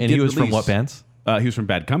 And, they And did he was from release- what bands? He was from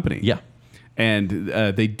Bad Company. Yeah. And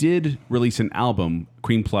they did release an album,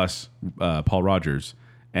 Queen plus Paul Rogers.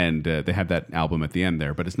 And they had that album at the end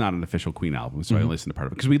there, but it's not an official Queen album, so I listened to part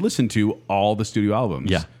of it. Because we listened to all the studio albums.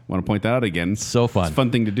 Yeah. Want to point that out again. So fun. It's a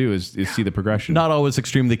fun thing to do is see the progression. Not always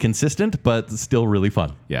extremely consistent, but still really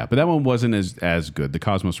fun. Yeah, but that one wasn't as good. The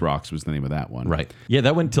Cosmos Rocks was the name of that one. Right. Yeah,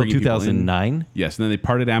 that went until Bringing people in. 2009. Yes, and then they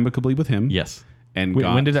parted amicably with him. Yes. And Wait,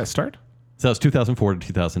 got, when did that start? So that was 2004 to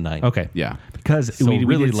 2009. Okay. Yeah. Because So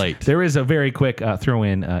really late. There is a very quick throw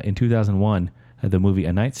in 2001, the movie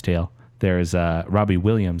A Knight's Tale. There's Robbie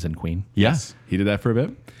Williams in Queen. Yes. He did that for a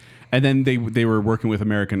bit. And then they were working with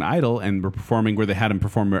American Idol and were performing where they had him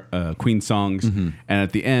perform Queen songs. Mm-hmm. And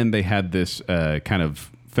at the end, they had this kind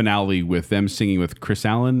of finale with them singing with Chris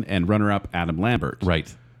Allen and runner-up Adam Lambert.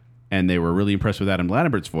 Right. And they were really impressed with Adam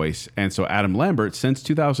Lambert's voice. And so Adam Lambert, since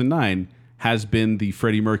 2009, has been the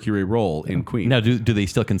Freddie Mercury role in Queen. Now, do they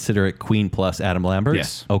still consider it Queen plus Adam Lambert?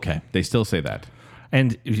 Yes. Okay. They still say that.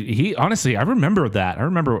 And he honestly, I remember that. I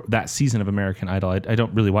remember that season of American Idol. I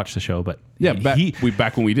don't really watch the show, but Yeah, he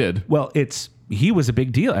back when we did. well, he was a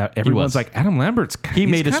big deal. Everyone's was. like, Adam Lambert's. He he's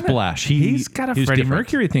made a kinda- splash. He's got a he was Freddie different.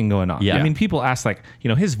 Mercury thing going on. Yeah. I mean, people ask like,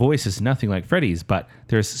 his voice is nothing like Freddie's, but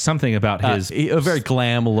there's something about his a very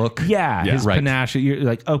glam look. his Right. panache. You're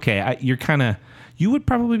like, okay, you're kind of you would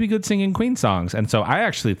probably be good singing Queen songs. And so I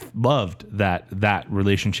actually loved that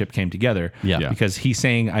relationship came together. Yeah. Because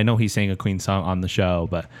I know he sang a Queen song on the show,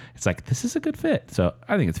 but it's like, this is a good fit. So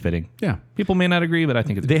I think it's fitting. Yeah. People may not agree, but I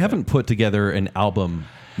think it's They haven't put together an album.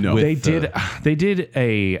 No. with They did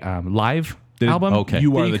a live album. Okay.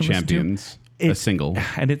 You that Are the can listen to. Champions, a single.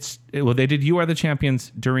 And they did You Are the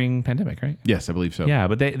Champions during pandemic, right? Yes, I believe so. Yeah,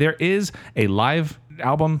 but there is a live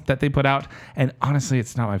album that they put out, and honestly,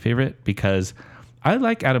 it's not my favorite because I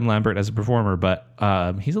like Adam Lambert as a performer, but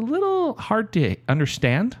he's a little hard to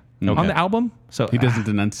understand on the album. So He doesn't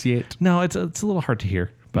enunciate. No, it's a little hard to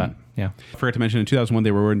hear, but yeah. I forgot to mention, in 2001,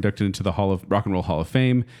 they were inducted into the Rock and Roll Hall of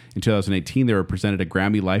Fame. In 2018, they were presented a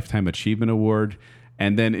Grammy Lifetime Achievement Award.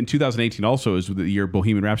 And then in 2018 also is the year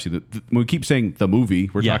Bohemian Rhapsody. When we keep saying the movie,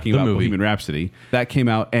 we're talking the about movie. Bohemian Rhapsody. That came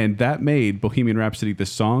out, and that made Bohemian Rhapsody, the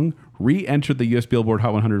song, re-entered the U.S. Billboard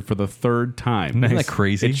Hot 100 for the third time. Isn't that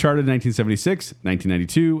crazy? It charted in 1976,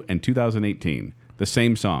 1992, and 2018. The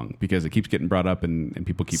same song, because it keeps getting brought up and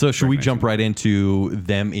people keep... So should we recognizing jump it. right into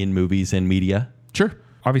them in movies and media? Sure.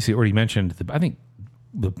 Obviously, already mentioned I think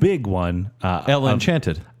the big one. Ella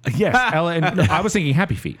Enchanted. Yes, Ella. No, I was thinking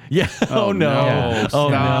Happy Feet. Yeah. Oh, no. Yeah. Oh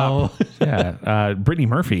no. Yeah, Brittany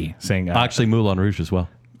Murphy sang. Actually, Moulin Rouge as well.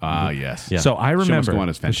 Yes. Yeah. So I remember Must Go On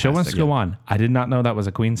is The Show Must fantastic. Go On. I did not know that was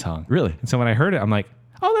a Queen song. Really? And so when I heard it, I'm like,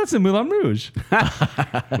 oh, that's in Moulin Rouge.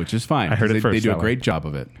 Which is fine. I heard it They first do a that way. great job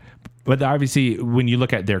of it. But obviously, when you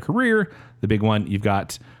look at their career, the big one, you've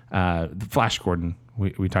got the Flash Gordon.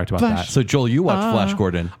 We talked about that. So Joel, you watched Flash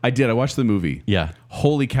Gordon. I did. I watched the movie. Yeah.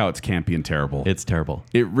 Holy cow, it's campy and terrible. It's terrible.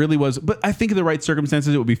 It really was. But I think in the right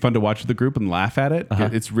circumstances, it would be fun to watch with the group and laugh at it.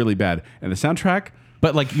 It's really bad. And the soundtrack,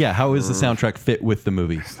 But like, yeah, how is the soundtrack fit with the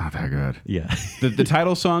movie? it's not that good. Yeah. The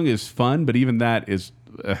title song is fun, but even that is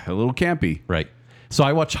a little campy. Right. So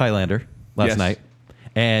I watched Highlander last Yes. night.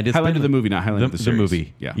 And it's Highlander been the movie, not Highlander the series.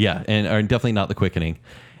 movie. Yeah. Yeah. And definitely not The Quickening.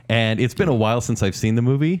 And it's been a while since I've seen the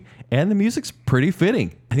movie, and the music's pretty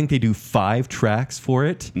fitting. I think they do 5 tracks for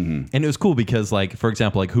it. And it was cool because, like, for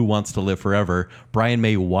example, like Who Wants to Live Forever, Brian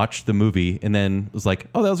May watched the movie and then was like,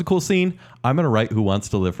 oh, that was a cool scene. I'm going to write Who Wants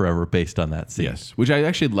to Live Forever based on that scene. Yes. Which I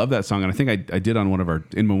actually love that song. And I think I did on one of our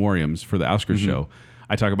In Memoriams for the Oscars show.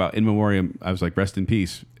 I talk about In Memoriam. I was like, rest in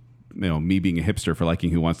peace. You know, me being a hipster for liking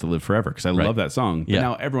Who Wants to Live Forever, because I love that song. But Yeah.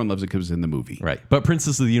 now everyone loves it because it's in the movie. Right. But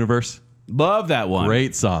Princess of the Universe, Love that one.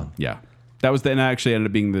 great song. Yeah. That was and that actually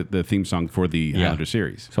ended up being the theme song for the Highlander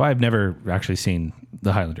series. So I've never actually seen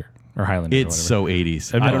the Highlander or Highlander. It's or so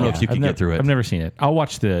 80s. whatever. I don't know if you can get through it. I've never seen it. I'll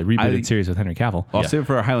watch the rebooted series with Henry Cavill. I'll save it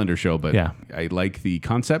for a Highlander show, but Yeah. I like the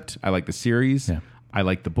concept. I like the series. Yeah. I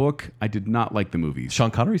like the book. I did not like the movies.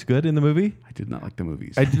 Sean Connery's good in the movie. I did not like the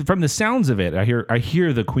movies. From the sounds of it, I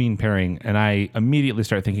hear the Queen pairing, and I immediately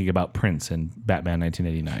start thinking about Prince in Batman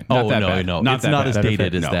 1989. Oh, that no, bad. no. Not It's that not bad. as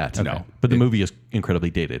dated as No, that. no. But the movie is incredibly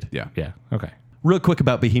dated. yeah. Yeah. Okay. Real quick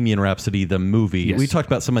about Bohemian Rhapsody, the movie. Yes. We talked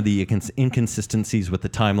about some of the inconsistencies with the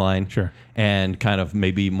timeline. Sure. And kind of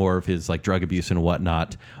maybe more of his like drug abuse and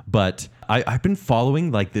whatnot. But I've been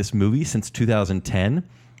following like this movie since 2010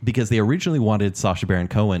 because they originally wanted Sacha Baron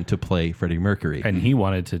Cohen to play Freddie Mercury. And he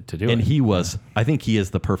wanted to do it. And he was, I think he is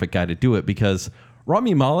the perfect guy to do it because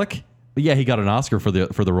Rami Malek, yeah, he got an Oscar for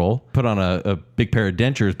the role, put on a big pair of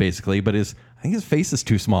dentures basically, but I think his face is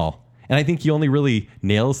too small. And I think he only really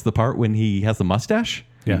nails the part when he has the mustache.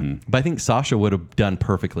 Yeah. But I think Sasha would have done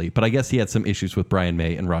perfectly. But I guess he had some issues with Brian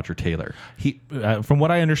May and Roger Taylor. He, from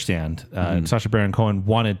what I understand, Sacha Baron Cohen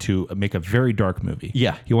wanted to make a very dark movie.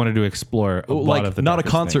 Yeah. He wanted to explore a lot Like of the not a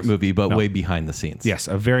darkest concert things. movie, but No. way behind the scenes. Yes,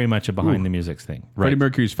 a very much a behind the music thing. Freddie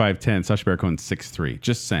Mercury's 5'10", Sacha Baron Cohen's 6'3".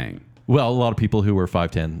 Just saying. Well, a lot of people who were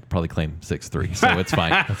 5'10" probably claim 6'3", so it's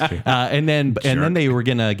fine. And then they were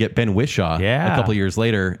gonna get Ben Whishaw Yeah. a couple years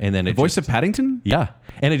later, and then it Voice just, of Paddington? yeah,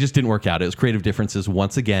 and it just didn't work out. It was creative differences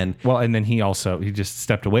once again. Well, and then he just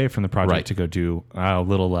stepped away from the project Right. to go do a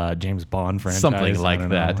little James Bond franchise. Something I like don't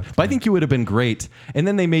know. that. But I think you would have been great. And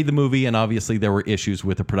then they made the movie, and obviously there were issues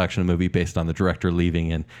with the production of the movie based on the director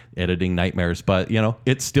leaving and editing nightmares. But,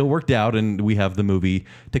 it still worked out, and we have the movie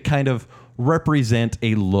to kind of represent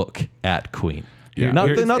a look at Queen. Yeah. Not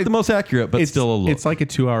It's- the most accurate, but still a look. It's like a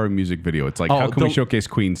 2-hour music video. It's like, Oh, how can we the- showcase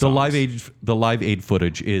Queen the songs? Live Aid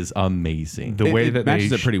footage is amazing. The way it that matches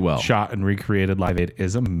they it pretty well. shot and recreated Live Aid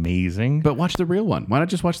is amazing. But watch the real one. Why not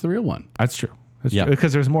just watch the real one? That's true. That's Yeah. true.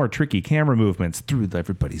 Because there's more tricky camera movements through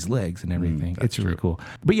everybody's legs and everything. It's really cool.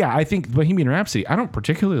 But yeah, I think Bohemian Rhapsody, I don't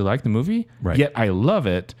particularly like the movie, Right. yet I love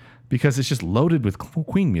it because it's just loaded with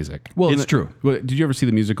Queen music. It's true. Well, did you ever see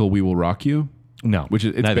the musical We Will Rock You? No. Which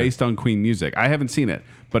is it's Neither. based on Queen music. I haven't seen it,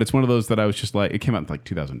 but it's one of those that I was just like, it came out in like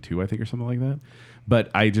 2002, I think, or something like that. But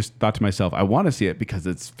I just thought to myself, I want to see it because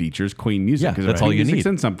it features Queen music. Yeah, 'Cause if that's all Queen you music's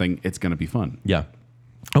need. in something, it's going to be fun. Yeah.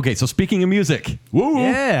 Okay, so speaking of music, Woo!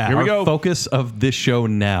 Yeah. Here we our go. focus of this show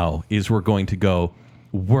now is we're going to go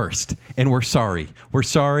worst, and we're sorry. We're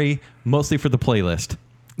sorry mostly for the playlist.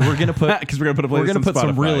 We're gonna put Because we're going to put a playlist we're gonna on put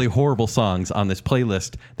some Spotify. really horrible songs on this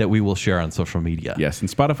playlist that we will share on social media. Yes, and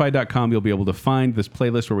Spotify.com, you'll be able to find this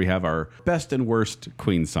playlist where we have our best and worst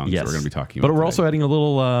Queen songs that we're going to be talking about. But we're today. also adding a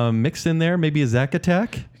little mix in there, maybe a Zack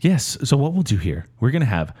Attack. Yes. So what we'll do here, we're going to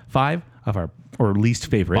have 5 of our or least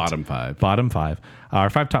favorite. Bottom five. Bottom 5. Our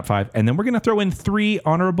 5 top 5. And then we're going to throw in 3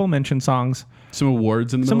 honorable mention songs, some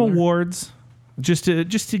awards in the some middle there? awards, just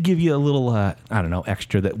to give you a little, I don't know,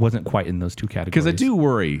 extra that wasn't quite in those 2 categories. Because I do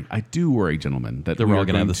worry, gentlemen, that That we're all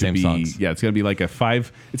gonna have the same songs. Yeah, it's going to be like it's going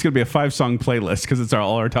to be a 5-song playlist because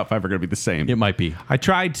all our top 5 are going to be the same. It might be. I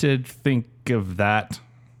tried to think of that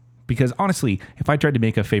because honestly, if I tried to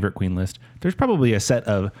make a favorite Queen list, there's probably a set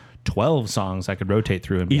of 12 songs I could rotate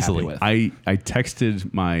through and be Easily. happy with. I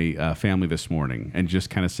texted my family this morning and just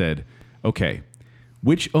kind of said, okay,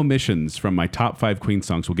 which omissions from my top 5 Queen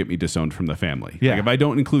songs will get me disowned from the family? Yeah. Like if I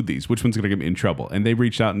don't include these, which one's going to get me in trouble? And they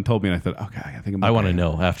reached out and told me, and I thought, okay, I think I'm okay. I want to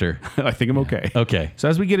know after. I think I'm okay. Okay. So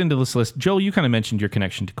as we get into this list, Joel, you kind of mentioned your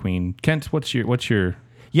connection to Queen. Kent, what's your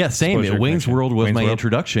Yeah, same. Exposure Wayne's connection. World was Wayne's my World?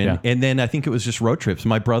 introduction. Yeah. And then I think it was just road trips.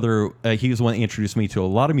 My brother, he was the one that introduced me to a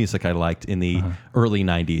lot of music I liked in the early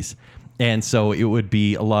 90s. And so it would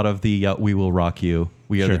be a lot of the We Will Rock You,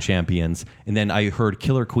 We Are Sure. the Champions. And then I heard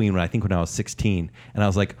Killer Queen when I was 16. And I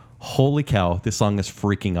was like, holy cow, this song is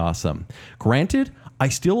freaking awesome. Granted, I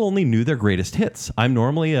still only knew their greatest hits. I'm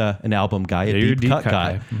normally an album guy, a you're a deep cut cut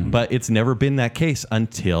guy. guy. But it's never been that case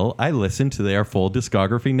until I listened to their full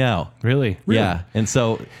discography now. Really? Yeah, and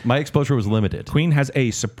so my exposure was limited. Queen has a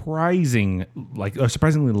surprisingly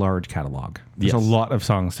large catalog. There's Yes. a lot of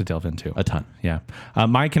songs to delve into. A ton. Yeah.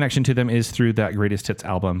 My connection to them is through that Greatest Hits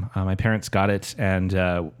album. My parents got it,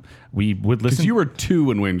 and we would listen. Because you were 2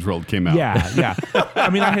 when Wayne's World came out. yeah. I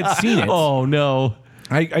mean, I had seen it. Oh no.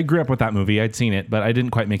 I grew up with that movie. I'd seen it, but I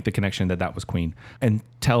didn't quite make the connection that was Queen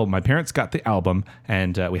until my parents got the album,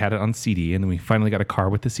 and we had it on CD, and then we finally got a car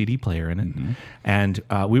with the CD player in it. Mm-hmm. And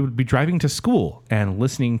we would be driving to school and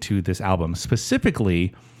listening to this album,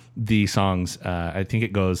 specifically the songs. I think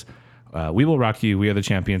it goes, We Will Rock You, We Are the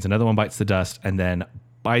Champions, Another One Bites the Dust, and then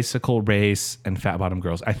Bicycle Race and Fat Bottom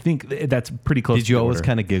Girls. I think that's pretty close. Did you always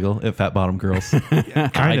kind of giggle at Fat Bottom Girls?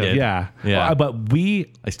 kind I of, did. yeah. Yeah. But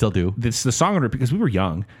I still do. the song on repeat, because we were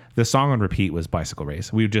young, the song on repeat was Bicycle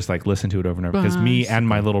Race. We would just like listen to it over and over because me and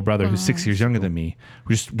my little brother, who's 6 years younger than me,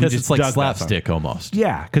 Because it's like dug that song. slapstick almost.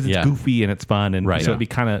 Yeah, because it's Yeah. goofy and it's fun, and Right. so it'd be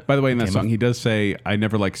kind of. By the way, in that song, he does say, I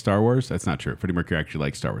never liked Star Wars. That's not true. Freddie Mercury actually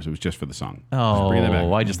liked Star Wars. It was just for the song. Oh, Bring that back.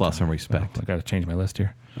 I just lost some respect. I got to change my list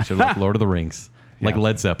here. I should like Lord of the Rings, like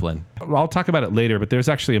Led Zeppelin. Well, I'll talk about it later, but there's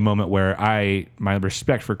actually a moment where my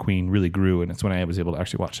respect for Queen really grew, and it's when I was able to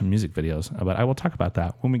actually watch some music videos. But I will talk about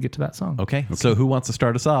that when we get to that song. Okay. So who wants to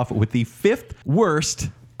start us off with the 5th worst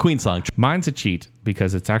Queen song? Mine's a cheat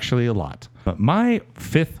because it's actually a lot. But my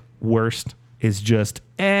 5th worst is just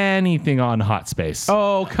anything on Hot Space.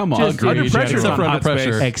 Oh, come on. Just Under in Pressure. general. Except for Under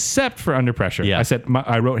Pressure. Except for Under Pressure. Yeah. I said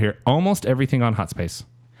I wrote here almost everything on Hot Space.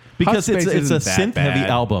 Because Hot it's Space a isn't that synth-heavy bad.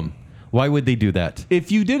 album. Why would they do that?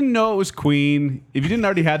 If you didn't know it was Queen, if you didn't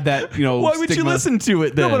already had that, Why would you stigma- listen to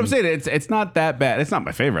it then? No, but I'm saying it's not that bad. It's not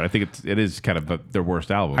my favorite. I think it is kind of their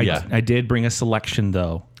worst album. Yeah. I did bring a selection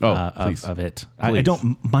though please. of it. I Please.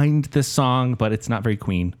 don't mind this song, but it's not very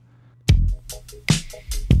Queen.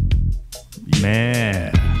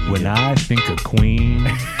 Man, when I think of Queen,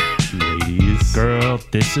 Ladies. girl,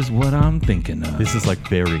 this is what I'm thinking of. This is like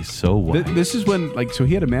Barry so well. This is when so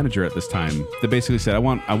he had a manager at this time that basically said, I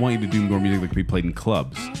want you to do more music that can be played in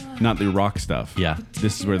clubs, not the rock stuff. Yeah.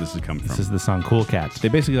 This is where this is coming from. This is the song Cool Cats. They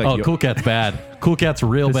basically like Cool Cat's bad. Cool Cat's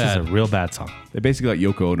real This bad. is a real bad song. they basically like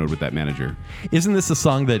Yoko Ono with that manager. Isn't this a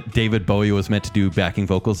song that David Bowie was meant to do backing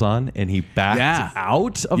vocals on, and he backed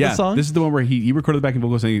out of the song? This is the one where he recorded the backing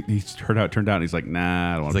vocals and he heard how it turned out. And he's like,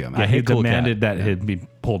 nah, I don't want to be on that. I He hate Cool demanded Cat. that it be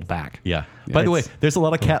pulled back. Yeah. By the way, there's a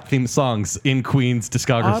lot of cat-themed songs in Queen's Oddly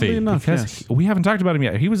discography. enough, Because yes. we haven't talked about him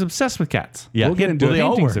yet. He was obsessed with cats. Yeah. We'll get into Well, it. they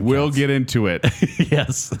all Paintings were. of We'll cats. get into it.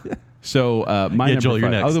 Yes. So my Yeah, number Joel, you're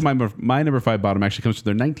five, next. although my number 5 bottom actually comes from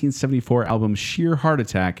their 1974 album Sheer Heart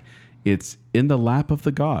Attack. It's In the Lap of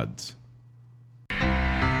the Gods.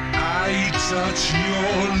 I touch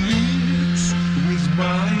your lips with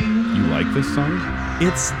mine. You like this song?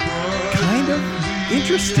 It's kind of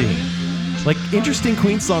interesting. Like, interesting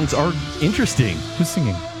Queen songs are interesting. Who's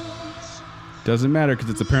singing? Doesn't matter because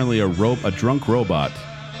it's apparently a drunk robot.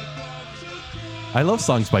 I love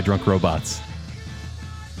songs by drunk robots.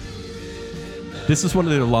 This is one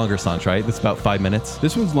of their longer songs, right? It's about 5 minutes.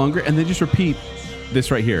 This one's longer, and they just repeat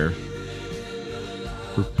this right here.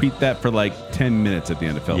 Repeat that for like 10 minutes at the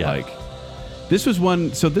end, it felt like. This was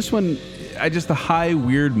one, so this one, the high,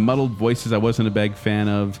 weird, muddled voices I wasn't a big fan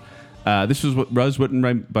of. This was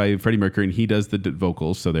written by Freddie Mercury, and he does the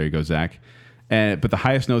vocals, so there you go, Zach. But the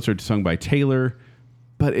highest notes are sung by Taylor.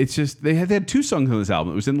 But it's just, they had 2 songs on this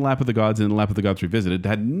album. It was In the Lap of the Gods and In the Lap of the Gods Revisited. It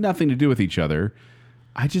had nothing to do with each other.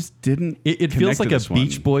 I just didn't. It feels like a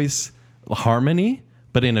Beach Boys harmony,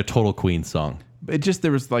 but in a total Queen song.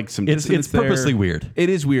 There was like some. It's purposely weird. It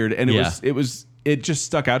is weird, and it just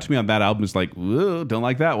stuck out to me on that album. It's like, don't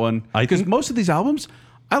like that one. Because most of these albums,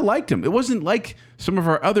 I liked them. It wasn't like some of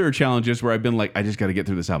our other challenges where I've been like, I just got to get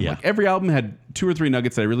through this album. Yeah. Like every album had 2 or 3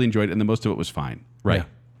 nuggets that I really enjoyed, and the most of it was fine. Right. Yeah.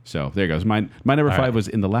 So there goes. My number 5 was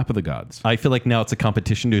In the Lap of the Gods. I feel like now it's a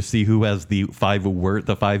competition to see who has the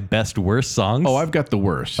 5 best worst songs. Oh, I've got the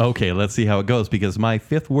worst. Okay, let's see how it goes because my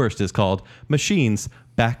 5th worst is called Machines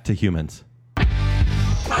Back to Humans.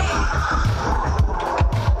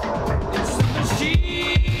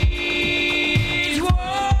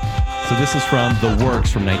 So this is from The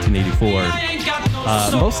Works from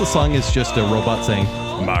 1984. Most of the song is just a robot saying,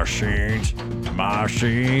 machines,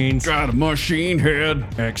 machines. Got a machine head.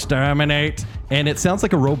 Exterminate. And it sounds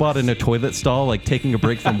like a robot in a toilet stall, like taking a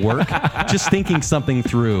break from work, just thinking something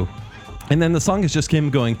through. And then the song is just him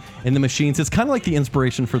going, and the machines. It's kind of like the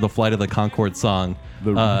inspiration for the Flight of the Conchords song.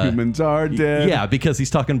 The humans are dead. Yeah, because he's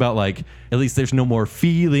talking about like, at least there's no more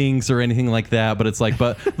feelings or anything like that. But it's like,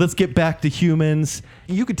 but let's get back to humans.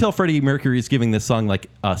 You could tell Freddie Mercury is giving this song like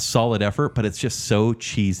a solid effort, but it's just so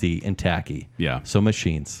cheesy and tacky. Yeah. So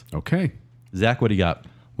machines. Okay. Zach, what do you got?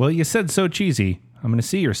 Well, you said so cheesy. I'm going to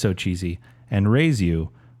see you're so cheesy and raise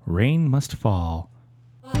you. Rain Must Fall.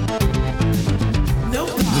 Is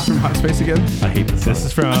this from Hot Space again? I hate this song. This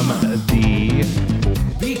is from the...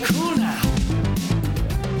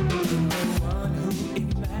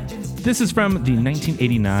 This is from the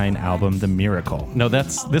 1989 album The Miracle. No,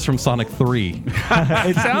 this from Sonic 3.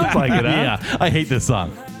 It sounds like it, huh? Yeah, I hate this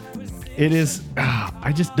song. It is...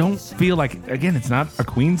 I just don't feel like... Again, it's not a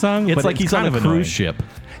Queen song, It's but like he's on kind a of cruise annoying. ship.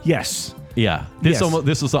 Yes. Yeah. Yes.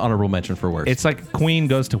 This was the honorable mention for worst. It's like Queen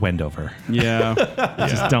goes to Wendover. Yeah. I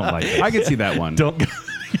just don't like it. I can see that one. Don't.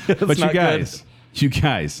 But you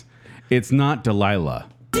guys, it's not Delilah.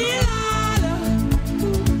 Wait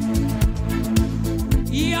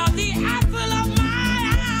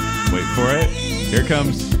for it. Here it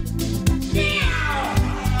comes.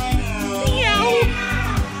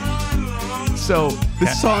 So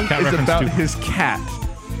this song cat is reference about too. his cat.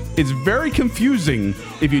 It's very confusing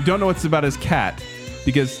if you don't know what's about his cat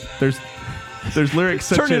because there's lyrics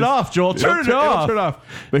such Turn it as, off, Joel. Turn it off. Turn it off.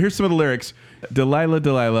 But here's some of the lyrics. Delilah,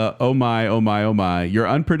 Delilah, oh my, oh my, oh my. You're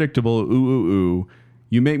unpredictable, ooh, ooh, ooh.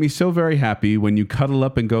 You make me so very happy when you cuddle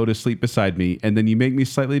up and go to sleep beside me, and then you make me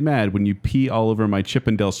slightly mad when you pee all over my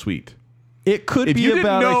Chippendale suite. It could If be you didn't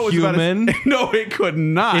about know a it was about human. no, it could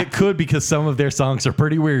not. It could because some of their songs are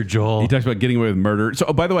pretty weird, Joel. He talks about getting away with murder. So,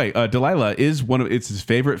 oh, by the way, Delilah is it's his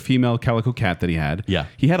favorite female calico cat that he had. Yeah.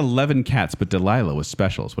 He had 11 cats, but Delilah was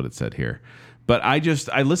special, is what it said here. But I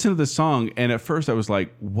listened to this song, and at first I was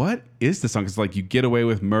like, what is this song? It's like, you get away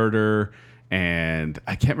with murder, and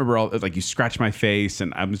I can't remember like, you scratch my face,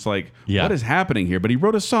 and I'm just like, Yeah. what is happening here? But he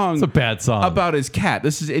wrote a song. It's a bad song. About his cat.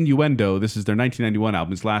 This is Innuendo. This is their 1991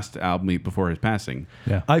 album, his last album before his passing.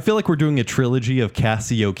 Yeah. I feel like we're doing a trilogy of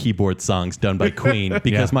Casio keyboard songs done by Queen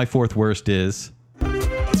because my 4th worst is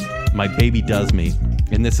My Baby Does Me.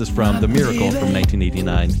 And this is from The Miracle from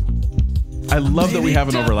 1989. I love that we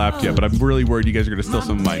haven't overlapped yet, but I'm really worried you guys are going to steal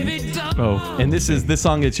some of mine. Oh, and this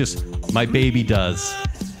song is just My Baby Does.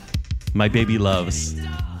 My baby loves.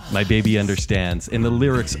 My baby understands. And the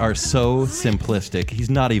lyrics are so simplistic. He's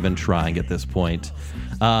not even trying at this point.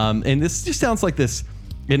 And this just sounds like this.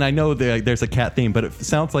 And I know there's a cat theme, but it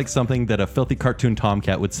sounds like something that a filthy cartoon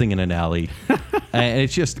tomcat would sing in an alley. And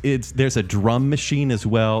there's a drum machine as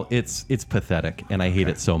well. It's pathetic, and I hate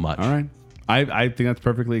it so much. All right. I think that's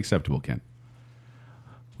perfectly acceptable, Ken.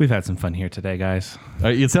 We've had some fun here today, guys.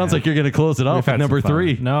 It sounds like you're going to close it off We've with had number some fun.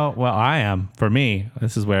 3. No, well, I am. For me,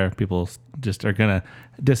 this is where people just are going to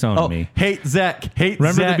disown Oh, me. hate Zach. Hate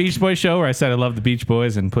Remember Zach. the Beach Boys show where I said I love the Beach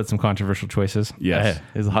Boys and put some controversial choices? Yes.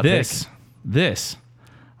 It's a hot This,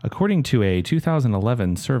 according to a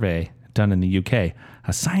 2011 survey done in the UK,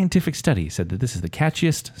 a scientific study said that this is the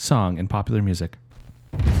catchiest song in popular music.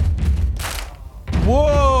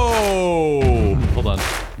 Whoa! Hold on.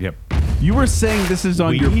 Yep. You were saying this is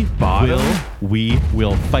on your bottom? We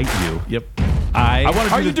will fight you. Yep. I wanna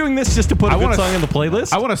do Are you the- doing this just to put a I good wanna- song in the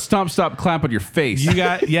playlist? I want to stomp, stop, clap on your face. You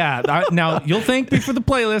got, now, you'll thank me for the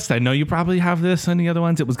playlist. I know you probably have this and the other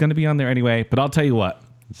ones. It was going to be on there anyway. But I'll tell you what.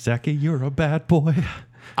 Zachy, you're a bad boy.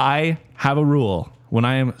 I have a rule when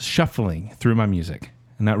I am shuffling through my music.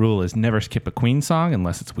 And that rule is never skip a Queen song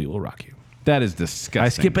unless it's We Will Rock You. That is disgusting. I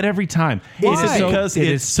skip it every time. Is it so- because it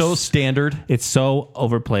it's is so standard? It's so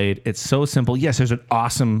overplayed. It's so simple. Yes, there's an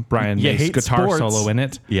awesome Brian You May hate guitar sports. solo in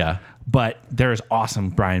it. Yeah. But there's awesome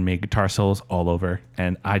Brian May guitar solos all over.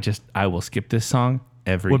 And I will skip this song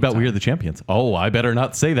every What about time. We Are the Champions? Oh, I better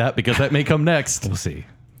not say that because that may come next. We'll see.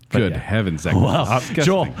 Good yeah. heavens, Zach. Wow.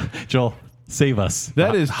 Disgusting. Joel, save us.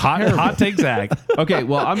 That is Hot take Zach. Okay,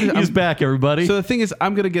 well, He's back, everybody. So the thing is,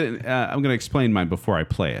 I'm gonna explain mine before I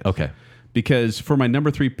play it. Okay. Because for my number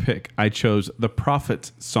 3 pick, I chose The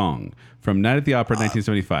Prophet's Song from Night at the Opera,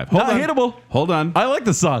 1975. Not hittable. Hold on. I like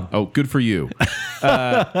the song. Oh, good for you.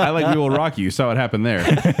 I like We Will Rock You. You saw what happened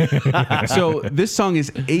there. So this song is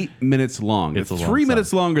 8 minutes long. It's a long 3 song.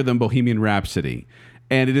 minutes longer than Bohemian Rhapsody.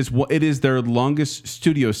 And it is their longest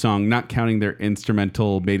studio song, not counting their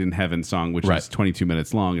instrumental Made in Heaven song, which Right. is 22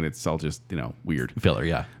 minutes long, and it's all just, weird. Filler,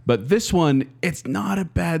 yeah. But this one, it's not a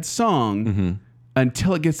bad song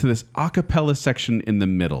until it gets to this a cappella section in the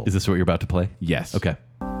middle. Is this what you're about to play? Yes. Okay.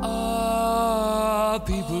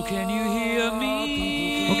 People, can you hear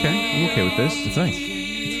me? Okay, I'm okay with this. It's nice.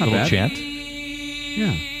 It's not a little bad. chant.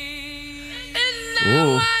 Yeah.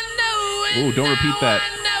 Ooh, don't repeat that.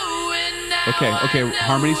 Okay,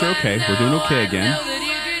 harmonies are okay. We're doing okay again.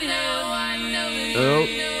 Oh,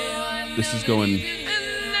 this is going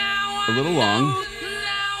a little long.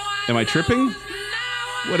 Am I tripping?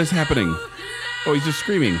 What is happening? Oh, he's just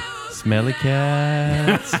screaming. Smelly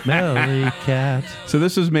cat, smelly cat. So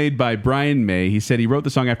this was made by Brian May. He said he wrote the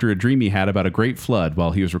song after a dream he had about a great flood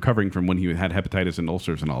while he was recovering from when he had hepatitis and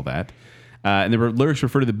ulcers and all that. And the lyrics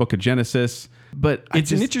refer to the book of Genesis. But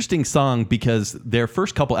It's an interesting song because their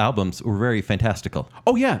first couple albums were very fantastical.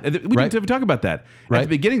 Oh, yeah. We Right. didn't talk about that. At Right. the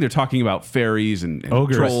beginning, they're talking about fairies and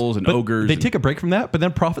Ogres. trolls and But ogres. They and- take a break from that, but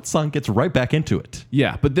then Prophet's song gets right back into it.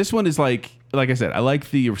 Yeah, but this one is like I said, I like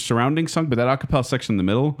the surrounding song, but that acapella section in the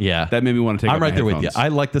middle, Yeah. that made me want to take I'm out right my there with you. headphones. I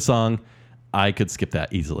like the song. I could skip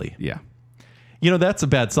that easily. Yeah. That's a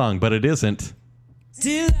bad song, but it isn't.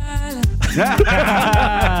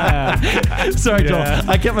 Sorry, Joel.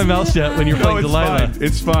 I kept my mouth shut when you were playing Delilah.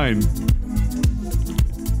 It's fine.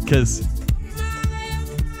 Because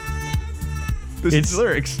It's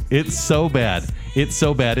lyrics. it's so bad. It's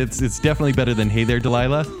so bad. It's definitely better than Hey There,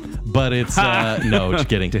 Delilah. But it's no, just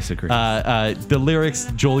kidding. Disagree. The lyrics,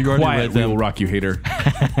 Joel, you already Quiet, read we them. will rock you, hater.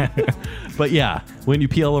 But yeah, when you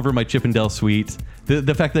peel over my Chippendale Suite,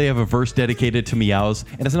 the fact that they have a verse dedicated to meows,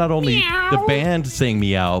 and it's not only the band saying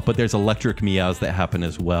meow, but there's electric meows that happen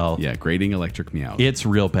as well. Yeah, grating electric meow. It's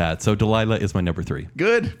real bad. So Delilah is my number 3.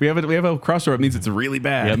 Good. We have a crossover. It means it's really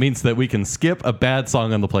bad. Yeah, it means that we can skip a bad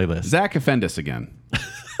song on the playlist. Zach, offend us again.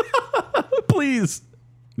 Please.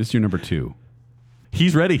 This is your number 2.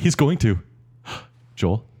 He's ready. He's going to.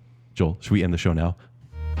 Joel, should we end the show now?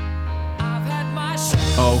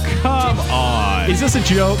 Oh, come on. Is this a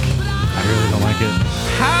joke? I really don't like it.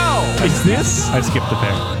 How? Is this I skipped the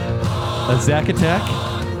pair. a Zack attack?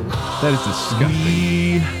 That is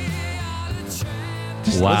disgusting.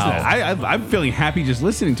 Wow. I'm feeling happy just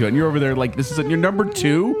listening to it. And you're over there like, this is your number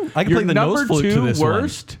 2? I can Your play the number nose flute to 2 this one.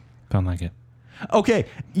 worst? Don't like it. Okay,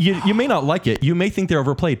 you may not like it. You may think they're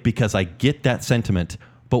overplayed because I get that sentiment.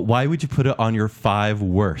 But why would you put it on your 5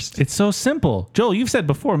 worst? It's so simple. Joel, you've said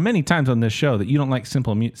before many times on this show that you don't like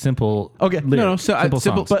simple Okay. lyrics, No, simple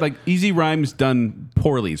songs. but like easy rhymes done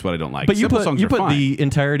poorly is what I don't like. But you Simple put songs are fine. the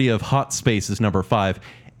entirety of Hot Space as number 5.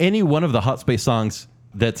 Any one of the Hot Space songs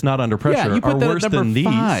that's not under pressure you put are that at worse number than these.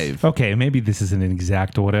 5. Okay, maybe this isn't an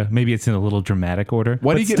exact order. Maybe it's in a little dramatic order.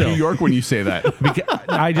 Why do But you get still, New York when you say that?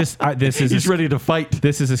 this is He's ready to fight.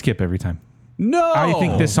 This is a skip every time. No. I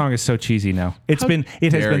think this song is so cheesy now. It has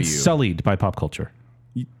dare been you. sullied by pop culture.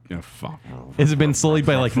 Fuck. Has it been sullied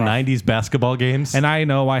by like 90s basketball games? And I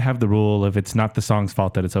know I have the rule of it's not the song's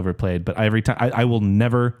fault that it's overplayed, but every time I will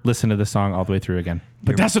never listen to the song all the way through again.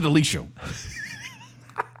 But that's a deletion.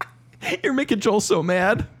 You're making Joel so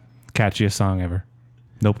mad. Catchiest song ever.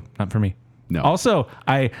 Nope, not for me. No. Also,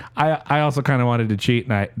 I also kind of wanted to cheat,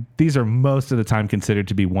 and these are most of the time considered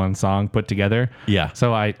to be one song put together. Yeah.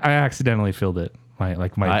 So I accidentally filled it.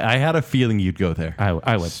 I had a feeling you'd go there. I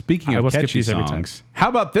would. Speaking I of will skip catchy these every time. songs, how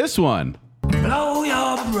about this one? Blow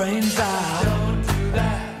your brains out.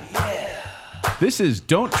 This is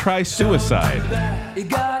Don't Try Suicide. You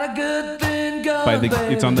got a good thing going.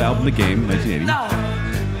 It's on the album The Game, 1980.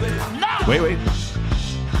 Wait.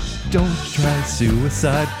 Don't try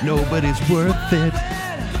suicide. Nobody's worth it.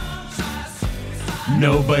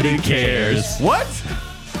 Nobody cares. What?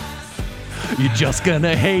 You're just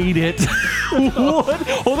gonna hate it. What?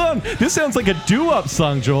 Hold on. This sounds like a doo-wop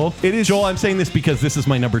song, Joel. It is. Joel, I'm saying this because this is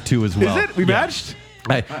my number 2 as well. Is it? We matched?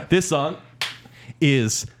 This song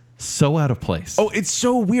is so out of place. Oh, it's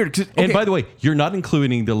so weird. And by the way, you're not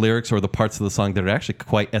including the lyrics or the parts of the song that are actually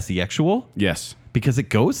quite sexual yes. because it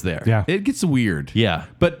goes there. Yeah. It gets weird. Yeah.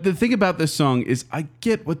 But the thing about this song is I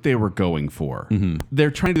get what they were going for.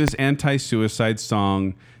 They're trying to do this anti-suicide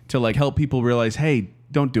song to like help people realize, hey,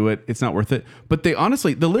 don't do it. It's not worth it. But they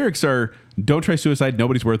honestly, the lyrics are, don't try suicide.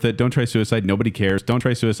 Nobody's worth it. Don't try suicide. Nobody cares. Don't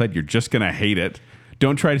try suicide. You're just going to hate it.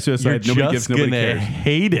 Don't try suicide. You're Nobody just gives. Nobody gonna cares.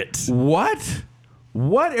 hate it. What?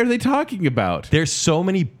 What are they talking about? There's so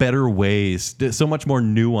many better ways, there's so much more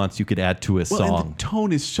nuance you could add to a And song. the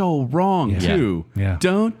tone is so wrong too. Yeah.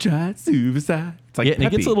 Don't try suicide. It's like Yeah, and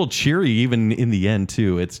it gets peppy. a little cheery even in the end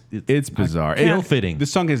too. It's bizarre. Ill-fitting.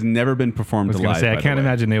 This song has never been performed I was going live. to say, by I the can't way.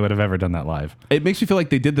 imagine they would have ever done that live. It makes me feel like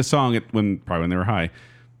they did the song probably when they were high,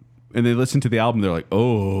 and they listened to the album. They're like,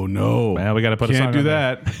 "Oh no, Man, we gotta put a can't song do on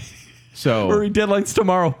there." that." So, Hurry, deadline's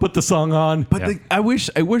tomorrow. Put the song on. but Yeah. I wish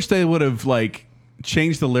they would have like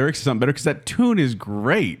changed the lyrics to something better because that tune is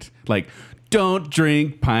great. Like, don't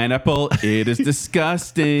drink pineapple; it is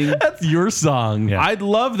disgusting. That's your song. Yeah. I'd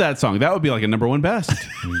love that song. That would be like a number 1 best.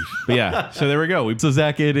 But yeah, so there we go. So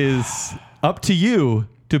Zach, it is up to you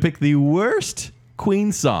to pick the worst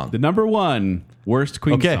Queen song. The number 1 worst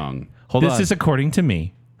Queen Okay. song. Hold This on. is according to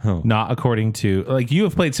me, not according to, like, you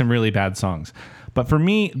have played some really bad songs. But for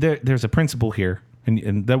me, there's a principle here.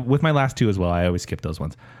 And with my last 2 as well, I always skip those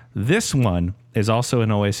ones. This one is also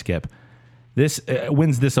an always skip. This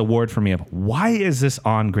wins this award for me of why is this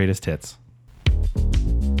on Greatest Hits?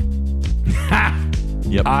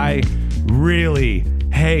 Yep. I really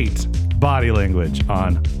hate Body Language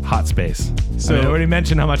on Hot Space. So I already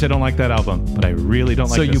mentioned how much I don't like that album, but I really don't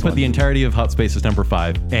like so this you put one. the entirety of Hot Space as number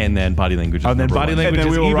 5, and then Body Language. Is and then number Body 1. Language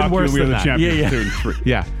is even worse than that. Yeah. 2 and 3.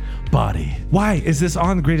 Yeah. Body. Why is this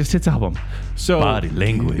on the Greatest Hits album? So Body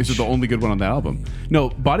Language. This is the only good one on that album. No,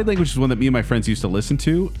 Body Language is one that me and my friends used to listen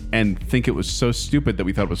to and think it was so stupid that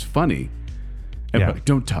we thought it was funny. And Yeah. we're like,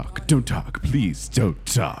 don't talk, please don't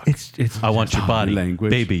talk. It's I want your body, language.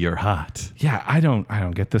 baby. You're hot. yeah, I don't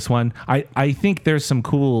get this one. I think there's some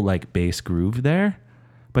cool like bass groove there,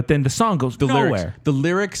 but then the song goes nowhere. The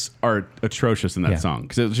lyrics are atrocious in that Yeah. song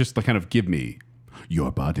because it was just like kind of give me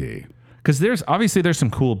your body. Because there's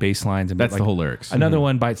some cool bass lines and That's the whole lyrics. Another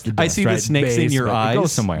one bites the dust. I see the right? snakes in Bass, your but eyes. It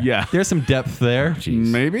goes somewhere. Yeah. There's some depth there.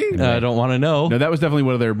 Maybe? I don't want to know. No, that was definitely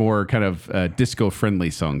one of their more kind of disco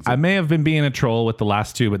friendly songs. I may have been being a troll with the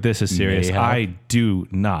last 2, but this is serious. May have. I do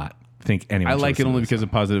not think anyone. I should like it listen to only this because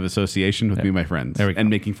of positive association with me and my friends There we go. and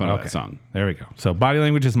making fun of Okay. that song. There we go. So Body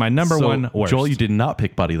Language is my number So, 1 worst. Joel, you did not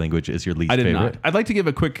pick Body Language as your least I did favorite. not. I'd like to give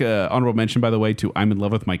a quick honorable mention, by the way, to "I'm in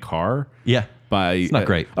Love with My Car." Yeah. By It's not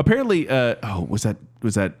great. Apparently, was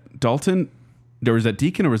that Dalton, or was that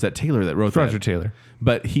Deacon, or was that Taylor that wrote Roger that? Taylor.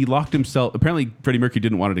 But he locked himself. Apparently, Freddie Mercury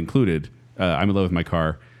didn't want it included. "I'm in Love with My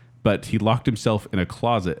Car." But he locked himself in a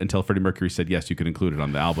closet until Freddie Mercury said, "Yes, you can include it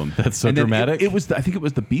on the album." That's so And then dramatic. It was, I think, it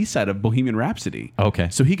was the B side of Bohemian Rhapsody. Okay.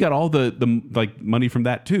 so he got all the like money from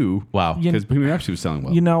that too. Wow. because Bohemian Rhapsody was selling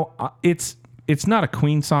well. You know, it's not a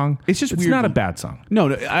Queen song. It's just it's weird. not a bad song.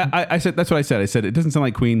 No, I said that's what I said. I said it doesn't sound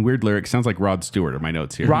like Queen. Weird lyrics. Sounds like Rod Stewart. Are my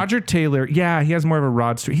notes here? Roger Taylor, yeah, he has more of a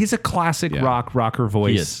Rod Stewart. He's a classic Yeah. rocker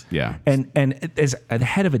voice. He is. Yeah. And as the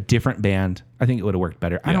head of a different band, I think it would have worked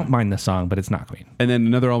better. I don't mind the song, but it's not Queen. And then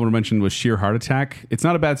another album I mentioned was Sheer Heart Attack. It's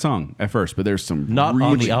not a bad song at first, but there's some Not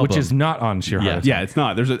really, on the album. Which is not on Sheer Heart Yeah. Attack. Yeah, it's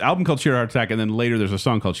not. There's an album called Sheer Heart Attack, and then later there's a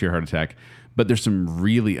song called Sheer Heart Attack. But there's some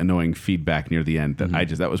really annoying feedback near the end that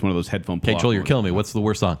that was one of those headphone. Okay, Joel, you're killing me. What's the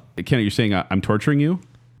worst song? Kenny, you're saying I'm torturing you?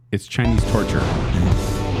 It's Chinese Torture.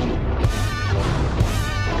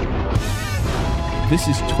 This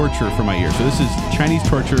is torture for my ear. So this is Chinese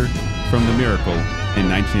Torture from The Miracle in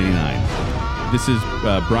 1989. This is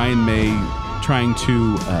Brian May trying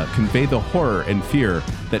to convey the horror and fear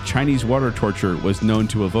that Chinese water torture was known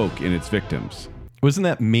to evoke in its victims. Wasn't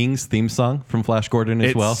that Ming's theme song from Flash Gordon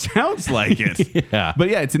as It well? sounds like it. Yeah. But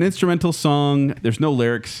yeah, it's an instrumental song. There's no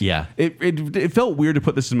lyrics. Yeah. It felt weird to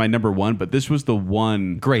put this as my number 1, but this was the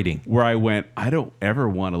one Grating. where I went, I don't ever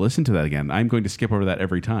want to listen to that again. I'm going to skip over that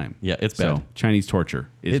every time. Yeah, it's so, bad. Chinese Torture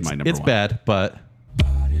is my number It's 1. bad, but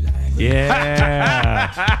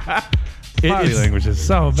Yeah. Body it's- Language is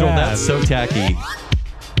so bad. Joel, that's so tacky.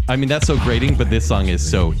 I mean, that's so grating, but this song is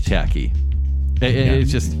so tacky.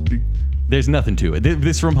 It's just There's nothing to it. This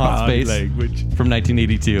is from Hot Body Space language. from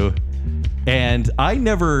 1982. And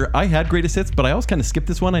I had greatest hits, but I always kind of skipped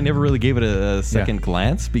this one. I never really gave it a second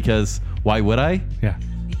glance because why would I? Yeah.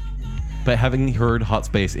 But having heard Hot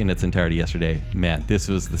Space in its entirety yesterday, man, this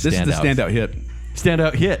was the This standout. is the standout hit.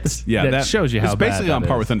 Standout hits. Yeah, That shows you how it's basically bad on that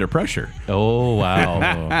par is. with Under Pressure. Oh,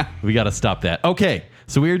 wow. We got to stop that. Okay,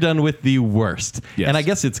 so we're done with the worst. Yes. And I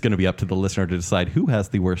guess it's going to be up to the listener to decide who has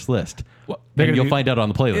the worst list. they're And gonna you'll be- find out on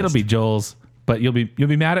the playlist. It'll be Joel's, but you'll be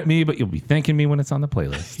mad at me, but you'll be thanking me when it's on the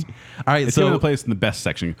playlist. All right, It's so going to place in the best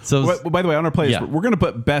section. So- by the way, on our playlist, Yeah. we're going to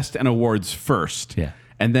put best and awards first, Yeah.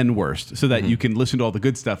 and then worst, so that you can listen to all the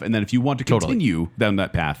good stuff. And then if you want to Totally. continue down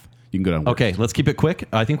that path, you can go down. Worst. Okay, let's keep it quick.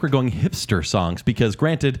 I think we're going hipster songs because,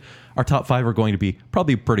 granted, our top 5 are going to be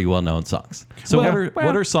probably pretty well-known songs. So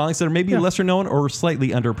what are songs that are maybe lesser known or slightly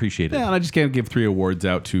underappreciated? Yeah, and I just can't give 3 awards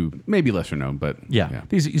out to maybe lesser known, but Yeah.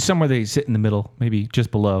 These somewhere they sit in the middle, maybe just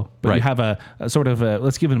below. But Right. you have a sort of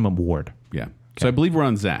let's give them an award. yeah. So I believe we're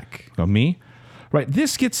on Zach. Oh, me? Right.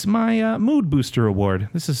 This gets my mood booster award.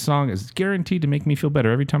 This is a song is guaranteed to make me feel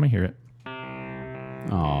better every time I hear it.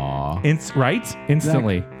 Aw, Right?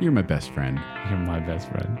 Instantly. Zach, you're my best friend. You're my best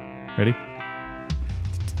friend. Ready?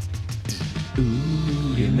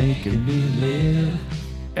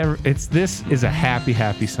 This is a happy,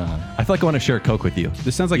 happy song. I feel like I want to share a Coke with you.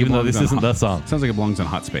 This sounds like even it though belongs this on isn't Hot- the song. Sounds like it belongs on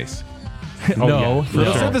Hot Space. No, for no.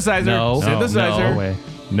 sure. Synthesizer. No, Synthesizer. No way.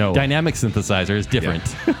 No. Dynamic synthesizer is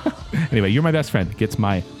different. Anyway, You're My Best Friend gets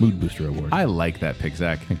my mood booster award. I like that pick,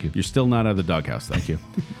 Zach. Thank you. You're still not out of the doghouse, though. Thank you.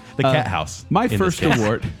 The Cat House. My in this first case.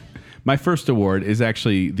 award. My first award is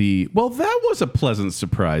actually that was a pleasant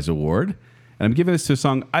surprise award. And I'm giving this to a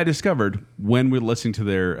song I discovered when we were listening to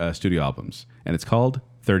their studio albums. And it's called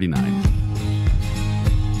 39.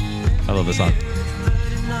 I love this song.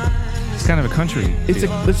 It's kind of a country. It's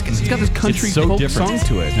got this country It's so folk different. song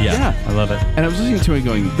to it. Yeah. I love it. And I was listening to it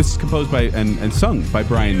going, this is composed by and sung by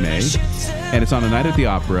Brian May. And it's on A Night at the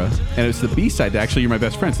Opera. And it's the B-side to Actually You're My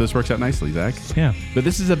Best Friend. So this works out nicely, Zach. Yeah. But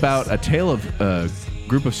this is about a tale of a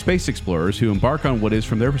group of space explorers who embark on what is,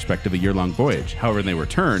 from their perspective, a year-long voyage. However, when they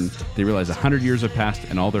return, they realize 100 years have passed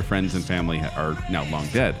and all their friends and family are now long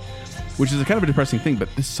dead, which is a kind of a depressing thing. But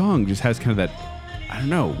this song just has kind of that, I don't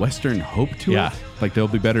know, Western hope to Yeah. it. Like there'll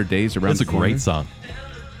be better days around That's the a corner. great song.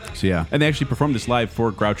 So yeah, and they actually performed this live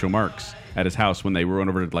for Groucho Marx at his house when they went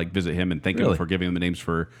over to like visit him and thank him Really? for giving them the names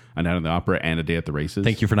for A Night on the Opera and A Day at the Races.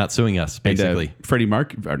 Thank you for not suing us, And, basically.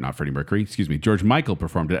 George Michael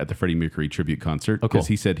performed it at the Freddie Mercury tribute concert Oh, cool. because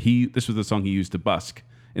he said this was the song he used to busk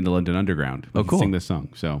in the London Underground. Oh, He'd cool. Sing this song,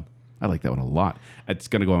 so I like that one a lot. It's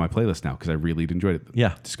gonna go on my playlist now because I really enjoyed it.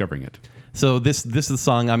 Yeah. discovering it. So this is the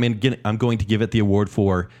song I'm going to give it the award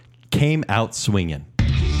for Came Out Swinging.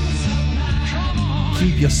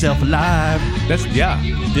 Keep yourself alive.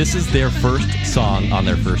 This is their first song on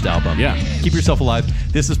their first album. Yeah. Keep Yourself Alive.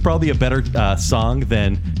 This is probably a better song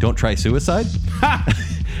than Don't Try Suicide.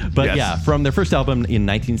 But Yes. yeah, from their first album in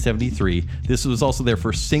 1973, this was also their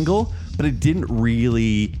first single, but it didn't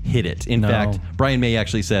really hit it. In No. fact, Brian May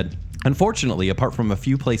actually said, unfortunately, apart from a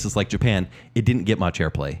few places like Japan, it didn't get much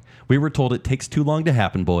airplay. We were told it takes too long to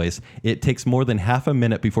happen, boys. It takes more than half a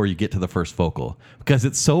minute before you get to the first vocal because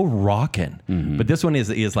it's so rockin'. But this one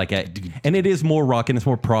is like and it is more rockin'. It's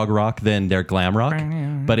more prog rock than their glam rock,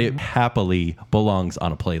 but it happily belongs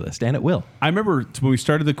on a playlist, and it will. I remember when we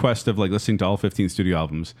started the quest of like listening to all 15 studio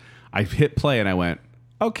albums, I hit play and I went,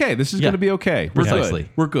 okay, this is Yeah. going to be okay. We're Precisely. good.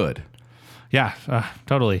 We're good. Yeah,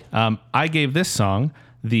 totally. I gave this song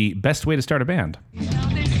the best way to start a band.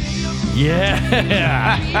 Yeah.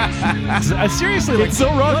 Seriously, like, It's so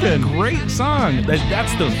what a rockin'. great song.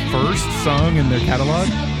 That's the first song in their catalog.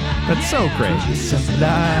 That's so great.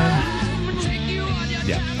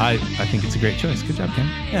 Yeah, I think it's a great choice. Good job, Ken.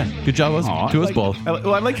 Yeah. Good job to us both. I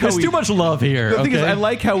like how There's too much love here. The thing is, okay? I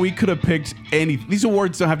like how we could have picked any. These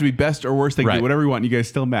awards don't have to be best or worst. They can Right. do whatever you want. And you guys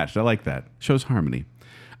still matched. I like that. Shows harmony.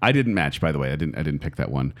 I didn't match, by the way. I didn't pick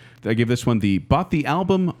that one. I gave this one the Bought the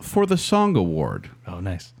Album for the Song Award. Oh,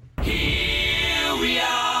 nice.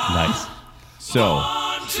 Nice. So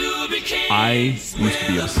I used to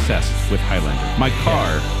be obsessed with Highlander. My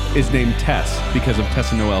car is named Tess because of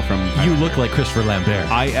Tessa Noel from. You look like Christopher Lambert.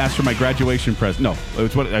 I asked for my graduation present. No,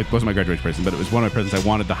 it wasn't my graduation present, but it was one of my presents. I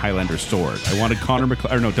wanted the Highlander sword. I wanted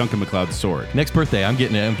Duncan MacLeod's sword. Next birthday, I'm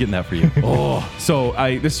getting it. I'm getting that for you. So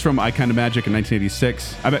this is from I Kinda Magic in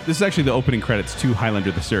 1986. This is actually the opening credits to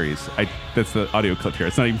Highlander the series. That's the audio clip here.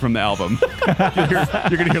 It's not even from the album.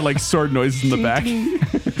 You're gonna hear like sword noises in the back.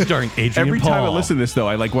 Starring Adrian Every Paul. time I listen to this, though,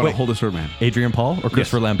 I want to Wait. hold a sword man. Adrian Paul or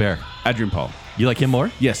Christopher Lambert? Adrian Paul. You like him more?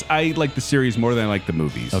 Yes, I like the series more than I like the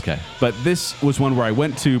movies. Okay. But this was one where I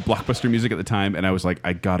went to Blockbuster Music at the time, and I was like,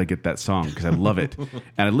 I gotta get that song because I love it. And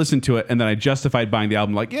I listened to it, and then I justified buying the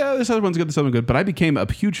album, like, yeah, this other one's good, this other one's good. But I became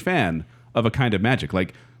a huge fan of A Kind of Magic.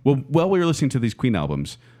 Like, while we were listening to these Queen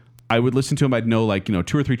albums, I would listen to them. I'd know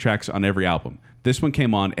 2 or 3 tracks on every album. This one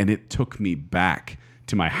came on, and it took me back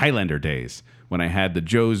to my Highlander days when I had the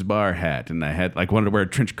Joe's Bar hat, and I had wanted to wear a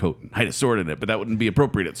trench coat and hide a sword in it, but that wouldn't be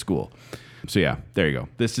appropriate at school. So yeah, there you go.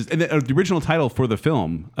 This is and the original title for the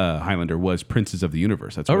film Highlander was Princes of the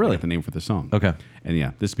Universe. That's where really? they got the name for the song. Okay. And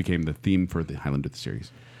yeah, this became the theme for the Highlander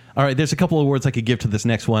series. All right, there's a couple of awards I could give to this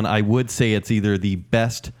next one. I would say it's either the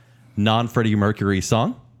best non-Freddie Mercury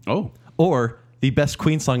song Oh, or the best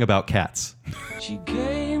Queen song about cats. She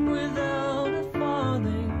came without a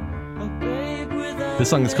farthing, a babe without This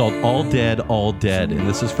song is called All Dead, All Dead, and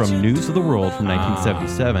this is from News of the World from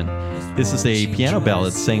 1977. This is a piano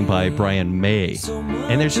ballad sang by Brian May.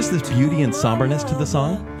 And there's just this beauty and somberness to the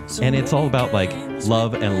song, and it's all about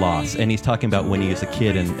love and loss. And he's talking about when he was a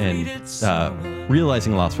kid and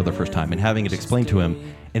realizing loss for the first time and having it explained to him,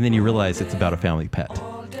 and then you realize it's about a family pet.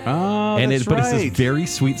 oh, And that's but it's right. this very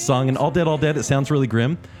sweet song, and All Dead, it sounds really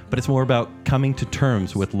grim, but it's more about coming to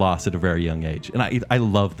terms with loss at a very young age. And I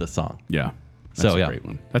love the song. Yeah. That's So, a yeah. great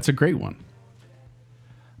one. That's a great one.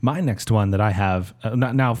 My next one that I have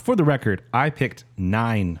now, for the record, I picked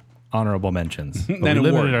 9 honorable mentions. But And we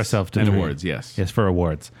limited awards. ourselves to And 3. awards, yes. Yes, for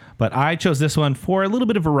awards. But I chose this one for a little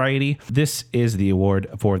bit of variety. This is the award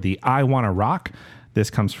for the I Wanna Rock. This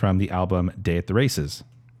comes from the album Day at the Races.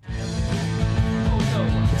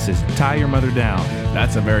 This is Tie Your Mother Down.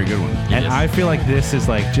 That's a very good one. And I feel like this is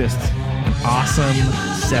just an awesome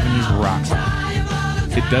 70s rock song.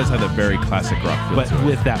 It does have that very classic rock feel But to it.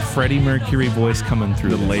 with that Freddie Mercury voice coming through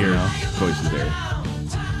The this, layered you know? voices there.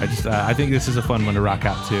 I think this is a fun one to rock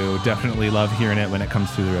out to. Definitely love hearing it when it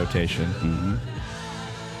comes through the rotation.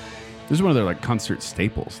 This is one of their concert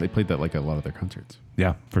staples. They played that a lot of their concerts.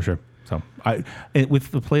 Yeah, for sure. So,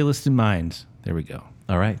 with the playlist in mind, there we go.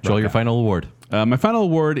 All right, Joel, your final award. My final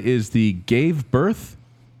award is the Gave Birth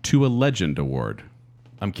to a Legend Award.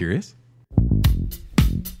 I'm curious.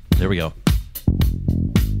 There we go.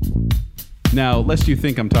 Now, lest you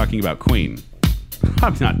think I'm talking about Queen,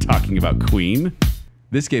 I'm not talking about Queen.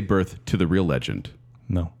 This gave birth to the real legend.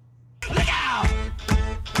 No.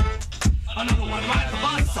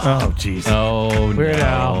 Oh, jeez. Oh, Weird no.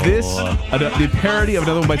 Al. This, the parody of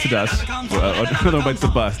Another One Bites the Dust, Another One Bites the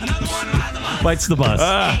Bus, Bites the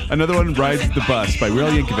bus. Another One Rides the Bus by Weird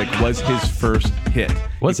Al Yankovic was his first hit.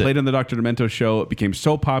 Was he it? played on the Dr. Demento show. It became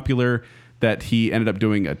so popular that he ended up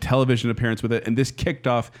doing a television appearance with it, and this kicked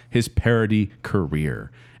off his parody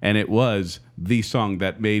career. And it was the song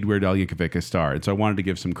that made Weird Al Yankovic a star. And so I wanted to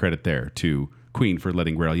give some credit there to Queen for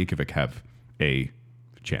letting Weird Al Yankovic have a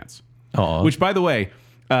chance. Aw. Which, by the way,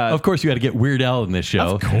 Of course, you had to get Weird Al in this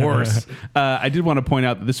show. of course. I did want to point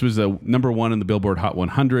out that this was a number 1 in the Billboard Hot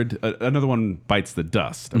 100. Another One Bites the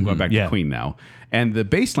Dust. I'm going back Yeah. to Queen now. And the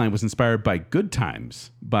bass line was inspired by Good Times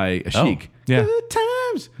by Ashik. yeah. Good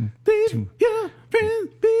times, leave your friends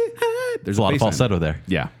behind. There's a lot of bass line. falsetto there.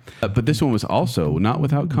 Yeah. But this one was also not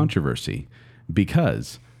without controversy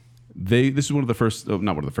because this is one of the first, not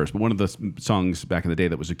one of the first, but one of the songs back in the day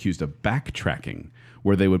that was accused of backtracking,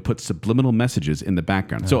 where they would put subliminal messages in the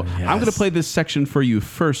background. So I'm going to play this section for you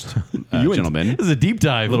first, gentlemen. This is a deep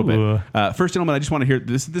dive. A little bit. First, gentlemen, I just want to hear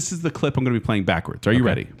this. This is the clip I'm going to be playing backwards. Are you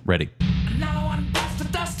ready? Ready. Another one bites the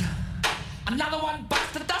dust. Another one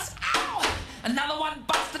bites the dust. Ow! Another one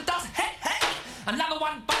bites the dust. Hey, hey! Another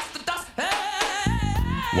one bites the dust.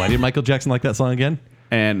 Hey! Why did Michael Jackson like that song again?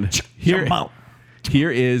 And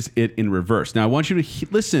here is it in reverse. Now, I want you to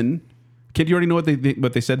listen. Kid, you already know what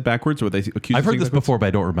they said backwards, or what they accused? I've heard of this saying backwards? before, but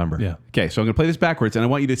I don't remember. Yeah. Okay, so I'm going to play this backwards, and I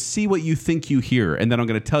want you to see what you think you hear, and then I'm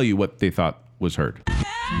going to tell you what they thought was heard.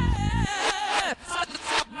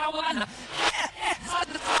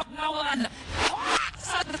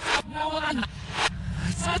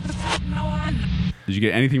 Did you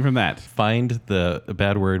get anything from that? Find the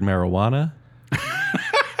bad word marijuana.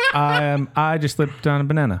 I just slipped on a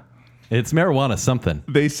banana. It's marijuana something.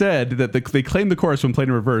 They said that they claim the chorus when played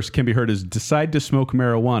in reverse can be heard as decide to smoke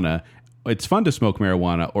marijuana, it's fun to smoke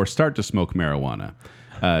marijuana, or start to smoke marijuana.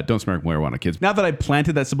 Don't smoke marijuana, kids. Now that I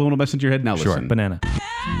planted that subliminal message in your head, now listen. Banana.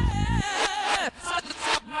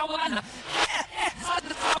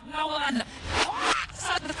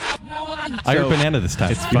 I heard banana this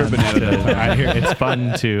time. It's fun. I hear it's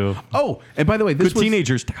fun to. Oh, and by the way, this Good was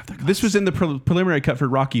teenagers. This was in the preliminary cut for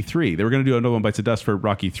Rocky 3. They were going to do No One Bites the Dust for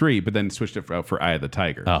Rocky 3, but then switched it for Eye of the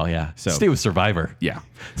Tiger. Oh yeah. So Stay with Survivor. yeah.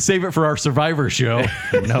 Save it for our Survivor show.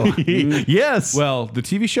 No. Yes. Well, the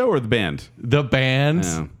TV show or the band? the band.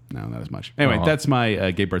 No, not as much. Anyway, that's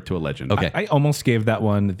my gave birth to a legend. Okay. I almost gave that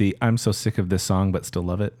one the I'm so sick of this song, but still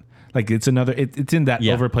love it. Like it's another, it's in that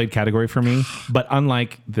Yeah. overplayed category for me. But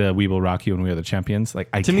unlike the We Will Rock You and We Are the Champions, like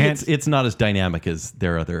I To me, can't, it's not as dynamic as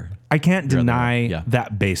their other. I can't deny yeah.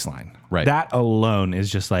 that bass line. Right. That alone is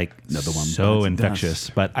just like Another one so bites the infectious.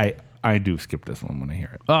 dust. But I do skip this one when I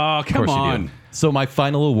hear it. Oh, come Of course you on. do. So my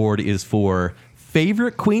final award is for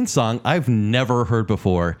favorite Queen song I've never heard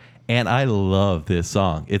before, and I love this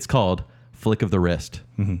song. It's called "Flick of the Wrist."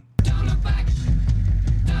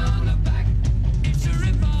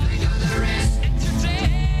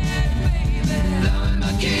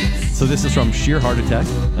 So this is from Sheer Heart Attack,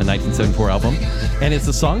 a 1974 album, and it's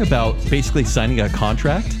a song about basically signing a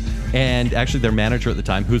contract. And actually, their manager at the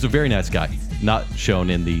time, who's a very nice guy, not shown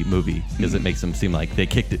in the movie because it makes him seem like they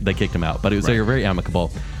kicked him out. But it was like very amicable.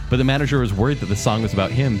 But the manager was worried that the song was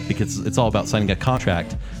about him because it's all about signing a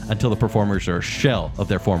contract until the performers are a shell of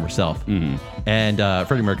their former self. And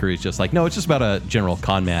Freddie Mercury is just like, no, it's just about a general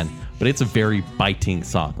con man. But it's a very biting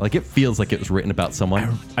song. Like it feels like it was written about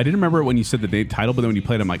someone. I didn't remember it when you said the title, but then when you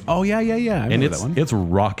played it, I'm like, oh, yeah. I And remember that one. it's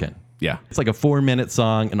rocking. Yeah. It's like a 4-minute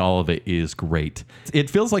song, and all of it is great. It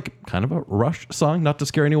feels like kind of a Rush song, not to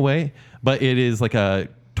scare anyone away, but it is like a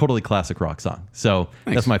totally classic rock song. So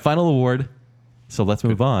that's my final award. So let's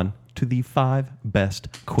move on to the 5 best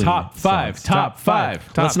Queen Top five. songs. Top five.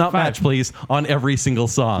 Let's not five. match, please, on every single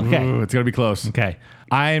song. Okay. Ooh, it's going to be close. Okay.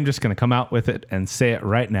 I am just going to come out with it and say it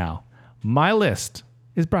right now. My list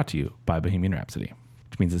is brought to you by Bohemian Rhapsody,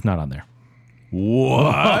 which means it's not on there.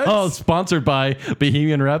 What? Oh, sponsored by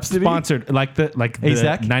Bohemian Rhapsody. Sponsored, like the Hey,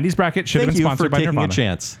 Zach. 90s bracket should have Thank been you for sponsored by taking Nirvana. a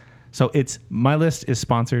chance. So it's my list is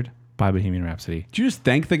sponsored by Bohemian Rhapsody. Did you just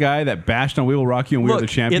thank the guy that bashed on We Will Rock You and We Are the Look,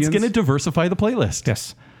 Champions? it's going to diversify the playlist.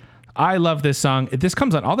 Yes. I love this song. This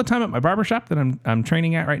comes on all the time at my barbershop that I'm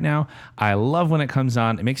training at right now. I love when it comes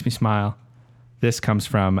on. It makes me smile. This comes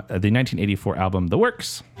from the 1984 album The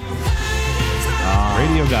Works.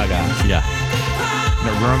 Radio Gaga. Yeah. And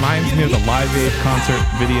it reminds me of the Live Aid concert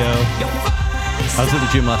video. I was at the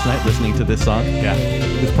gym last night listening to this song. Yeah.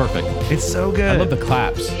 It's perfect. It's so good. I love the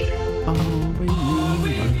claps.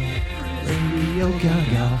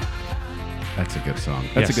 That's a good song.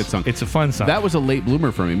 That's a good song. It's a fun song. That was a late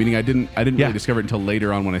bloomer for me, meaning I didn't Yeah. really discover it until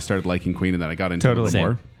later on when I started liking Queen and then I got into Totally. it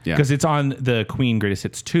more. Yeah. Because it's on the Queen Greatest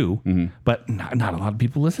Hits 2, but not a lot of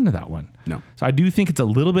people listen to that one. No. So I do think it's a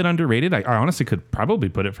little bit underrated. I honestly could probably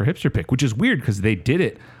put it for Hipster Pick, which is weird because they did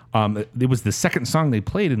it. It was the second song they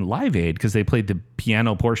played in Live Aid because they played the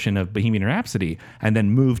piano portion of Bohemian Rhapsody and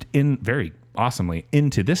then moved in very awesomely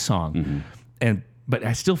into this song. But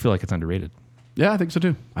I still feel like it's underrated. Yeah, I think so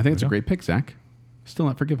too. I think it's a great pick, Zach. Still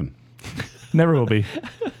not forgiven. Never will be.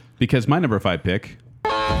 Because my number 5 pick.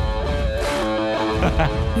 Yeah,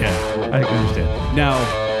 I understand. Now,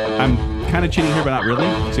 I'm kind of cheating here, but not really.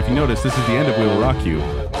 So if you notice, this is the end of We Will Rock You,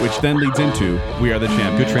 which then leads into We Are the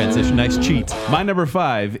Champions. Good transition. Nice cheat. My number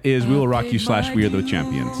 5 is We Will Rock You / We Are the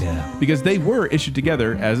Champions. Yeah. Because they were issued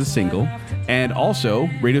together as a single, and also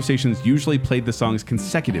radio stations usually played the songs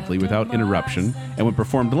consecutively without interruption, and when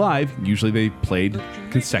performed live, usually they played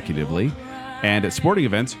consecutively. And at sporting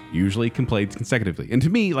events, usually played consecutively. And to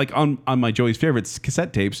me, like on my Joey's Favorites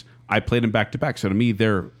cassette tapes, I played them back to back. So to me,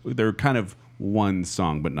 they're kind of one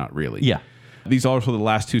song, but not really. Yeah. These are also the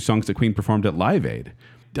last 2 songs that Queen performed at Live Aid.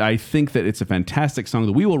 I think that it's a fantastic song.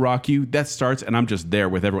 The We Will Rock You, that starts, and I'm just there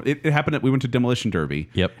with everyone. It happened we went to Demolition Derby.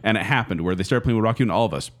 Yep. And it happened where they started playing We Will Rock You, and all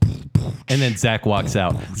of us. And then Zach walks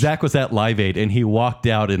out. Zach was at Live Aid, and he walked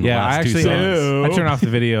out in the Yeah, I last 2 actually songs. I turned off the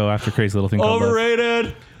video after Crazy Little Thing Called Love.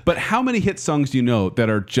 Overrated. But how many hit songs do you know that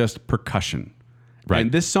are just percussion? Right.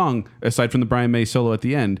 And this song, aside from the Brian May solo at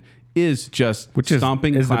the end, is just Which is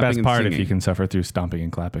stomping, is the clapping, best and part singing. if you can suffer through stomping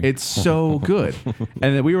and clapping. It's so good.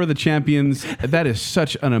 And that We Were the Champions, that is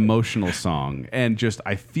such an emotional song. And just,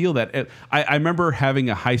 I feel that. I remember having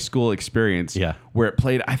a high school experience Yeah. where it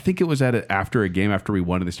played, I think it was after a game after we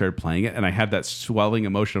won and they started playing it. And I had that swelling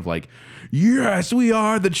emotion of like, yes, we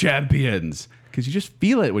are the champions. Because you just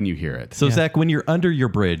feel it when you hear it. So, Zach, when you're under your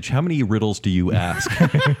bridge, how many riddles do you ask?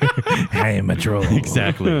 I am a troll.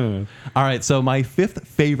 Exactly. All right. So, my 5th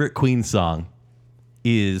favorite Queen song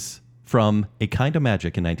is from A Kind of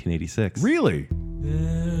Magic in 1986. Really?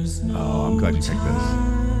 Oh, I'm glad you picked this.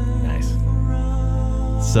 Nice.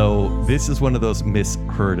 So this is one of those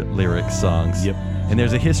misheard lyric songs. Yep. And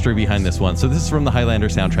there's a history behind this one. So this is from the Highlander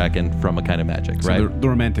soundtrack and From a Kind of Magic, So right? the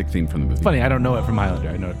romantic theme from the movie. Funny, I don't know it from Highlander.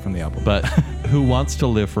 I know it from the album. But Who Wants to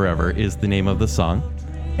Live Forever is the name of the song.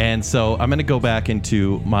 And so I'm going to go back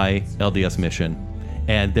into my LDS mission.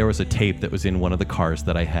 And there was a tape that was in one of the cars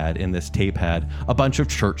that I had. And this tape had a bunch of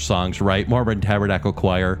church songs, right? Mormon Tabernacle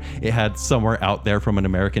Choir. It had Somewhere Out There from An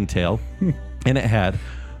American Tale. And it had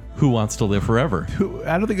Who Wants to Live Forever.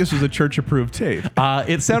 I don't think this was a church-approved tape.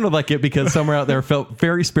 It sounded like it because Somewhere Out There felt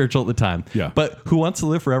very spiritual at the time. Yeah. But Who Wants to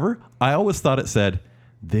Live Forever? I always thought it said,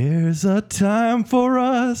 there's a time for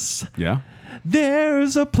us. Yeah.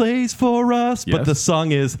 There's a place for us. But Yes. the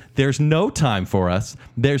song is, there's no time for us.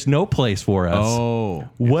 There's no place for us. Oh.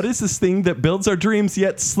 What is this thing that builds our dreams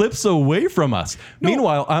yet slips away from us?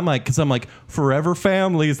 Meanwhile, I'm like, forever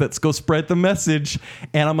families, let's go spread the message.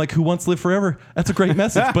 And I'm like, Who Wants to Live Forever? That's a great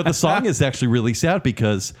message. But the song is actually really sad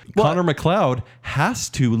because Connor McLeod has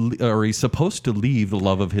to, or he's supposed to leave the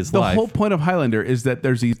love of his The life. whole point of Highlander is that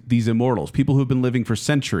there's these immortals, people who've been living for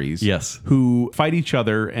centuries. Yes. Who fight each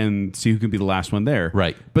other and see who can be the last one there.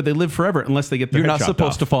 Right. But they live forever unless they get their You're head not chopped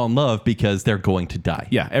supposed off. to fall in love because they're going to die.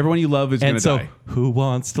 Yeah, everyone you love is going And to so, die. Who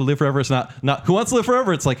Wants to Live Forever? It's not Who Wants to Live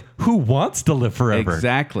Forever. It's like, Who Wants to Live Forever?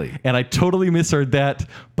 Exactly. And I totally misheard that,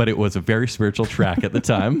 but it was a very spiritual track at the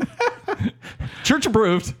time. Church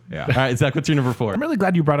approved. Yeah. All right, Zach, what's your number 4? I'm really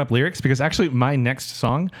glad you brought up lyrics because actually my next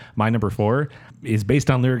song, my number 4, is based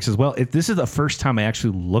on lyrics as well. This is the first time I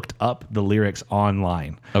actually looked up the lyrics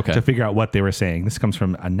online to figure out what they were saying. This comes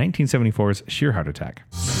from 1974's Sheer Heart Attack.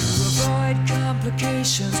 Avoid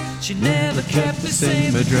complications. She never kept the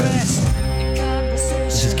same address.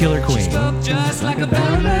 This is Killer Queen. Just like a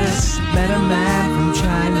baroness. Met a man from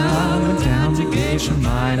China, went down to Geisha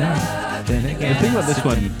Minor. Then The again, thing about this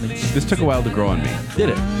one, this took a while to grow on me. Did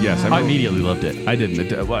it? Yes, I immediately loved it. I didn't.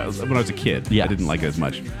 When I was a kid, Yeah. I didn't like it as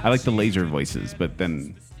much. I like the laser voices, but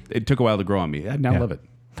then it took a while to grow on me. I now love it.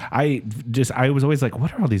 I was always like,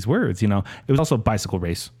 what are all these words? You know, it was also Bicycle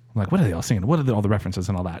Race. I'm like, what are they all singing? What are all the references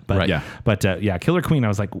and all that? But Right. Yeah. But Killer Queen. I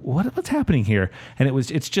was like, what's happening here? And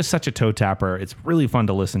it's just such a toe tapper. It's really fun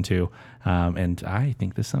to listen to, and I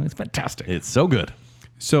think this song is fantastic. It's so good.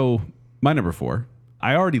 So my number 4,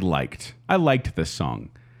 I already liked. I liked this song.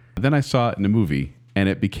 Then I saw it in a movie, and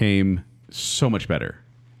it became so much better.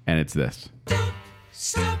 And it's this.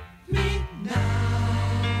 Stop me now.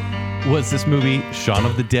 Was this movie Shaun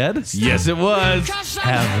of the Dead? Yes, it was.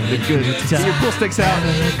 Having a good Get your pool sticks out.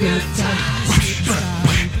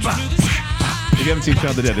 If you haven't seen Shaun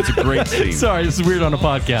of the Dead, it's a great scene. Sorry, this is weird on a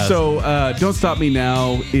podcast. So, Don't Stop Me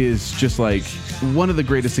Now is just like one of the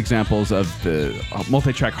greatest examples of the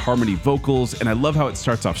multi-track harmony vocals, and I love how it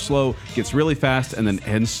starts off slow, gets really fast, and then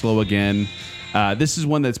ends slow again. This is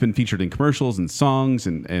one that's been featured in commercials and songs,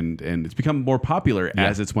 and it's become more popular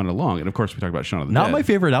as it's went along. And of course, we talk about Shaun of the Not Dead. my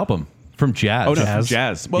favorite album from Jazz. Oh no, from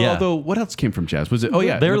Jazz. Well, Yeah. although what else came from Jazz? Was it? Oh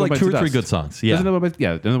yeah, There were Another like Bites 2 the or 3 Dust. good songs. Yeah. There's Another Bites-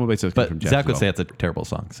 Another One Bites the Dust came But from Jazz. Zach would as say well. it's a terrible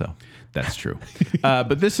song. So That's true.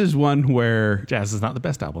 But this is one where Jazz is not the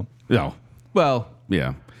best album. no. Well,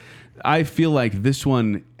 yeah. I feel like this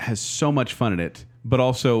one has so much fun in it, but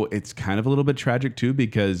also it's kind of a little bit tragic too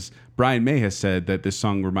because Brian May has said that this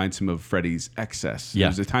song reminds him of Freddie's excess. Yeah.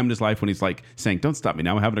 There's a time in his life when he's like saying, "Don't stop me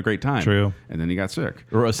now, I'm having a great time." True. And then he got sick.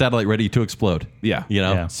 or a satellite ready to explode. Yeah. You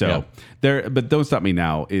know? Yeah. So but Don't Stop Me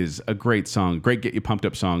Now is a great song, great get you pumped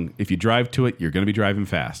up song. If you drive to it, you're going to be driving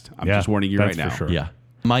fast. I'm Yeah, just warning you that's right now. for sure. Yeah.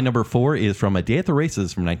 My number 4 is from A Day at the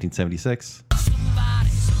Races from 1976.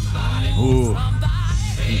 Ooh.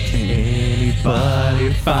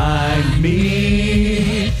 Anybody find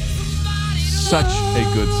me? Such a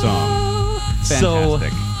good song. Fantastic. So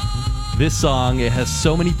this song, it has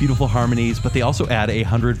so many beautiful harmonies, but they also add a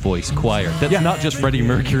 100-voice choir. That's not just Freddie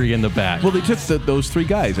Mercury in the back. Well, they took those 3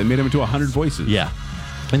 guys and made them into 100 voices. Yeah.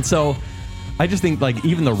 And so I just think like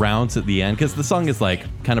even the rounds at the end, because the song is like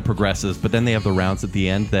kind of progresses, but then they have the rounds at the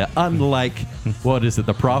end that unlike, what is it,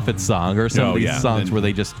 the Prophet song or some Oh, of these yeah. songs Then- where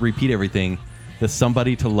they just repeat everything, the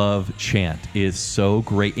Somebody to Love chant is so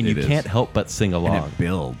great and It you is. can't help but sing And along. it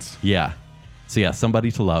builds. Yeah. So yeah,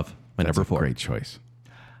 Somebody to Love, my That's number a 4. great choice.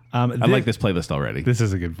 I I like this playlist already. This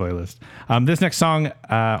is a good playlist. This next song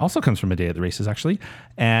also comes from A Day at the Races, actually.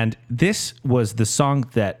 And this was the song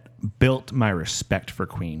that built my respect for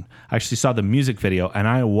Queen. I actually saw the music video and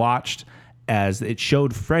I watched as it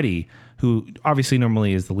showed Freddie, who obviously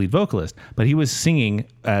normally is the lead vocalist, but he was singing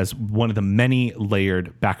as one of the many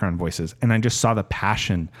layered background voices. And I just saw the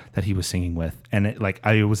passion that he was singing with. And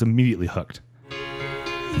I was immediately hooked.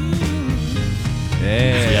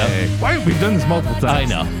 Hey. Why have we done this multiple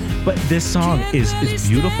times? I know. But this song is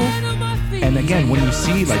beautiful. And again, when you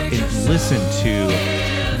see and listen to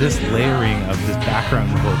this layering of this background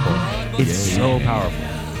vocal, it's so powerful.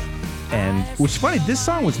 And which is funny, this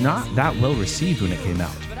song was not that well received when it came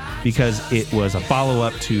out because it was a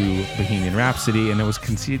follow-up to Bohemian Rhapsody, and it was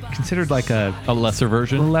considered like a lesser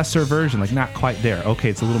version. Like not quite there. Okay,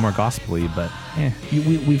 it's a little more gospel-y, but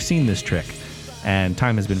we've seen this trick, and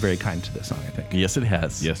time has been very kind to this song, I think. Yes, it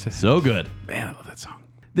has. Yes, it so good. Man, I love that song.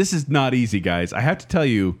 This is not easy, guys. I have to tell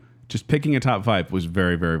you, just picking a top 5 was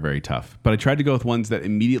very, very, very tough. But I tried to go with ones that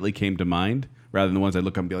immediately came to mind rather than the ones I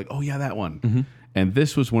look up and be like, oh, yeah, that one. Mm-hmm. And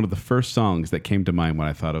this was one of the first songs that came to mind when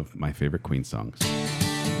I thought of my favorite Queen songs.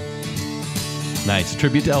 Nice.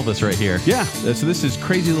 Tribute to Elvis right here. Yeah. So this is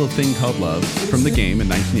Crazy Little Thing Called Love from The Game in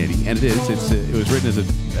 1980. And it was written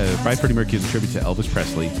as by Freddie Mercury as a tribute to Elvis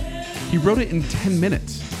Presley. He wrote it in 10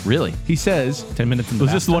 minutes. Really? He says 10 minutes in the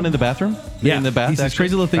Was this the one in the bathroom? Yeah, In the bath? He says,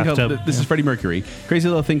 Crazy Little Thing Bathtub, Called... This is Freddie Mercury. Crazy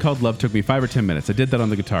Little Thing Called Love took me 5 or 10 minutes. I did that on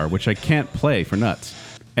the guitar, which I can't play for nuts.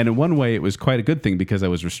 And in one way, it was quite a good thing because I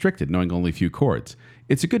was restricted, knowing only a few chords.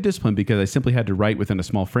 It's a good discipline because I simply had to write within a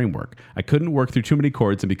small framework. I couldn't work through too many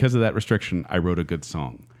chords, and because of that restriction, I wrote a good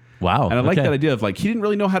song. Wow. And I like okay. that idea of he didn't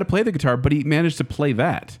really know how to play the guitar, but he managed to play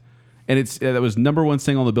that. And that was #1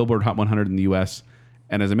 single on the Billboard Hot 100 in the U.S.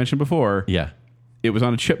 And as I mentioned before, Yeah. it was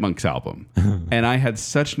on a Chipmunks album. And I had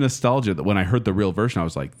such nostalgia that when I heard the real version, I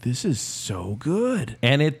was like, this is so good.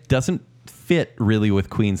 And it doesn't fit really with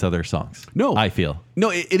Queen's other songs. No. I feel.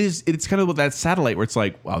 No, it's kind of with that satellite where it's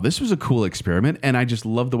like, wow, this was a cool experiment. And I just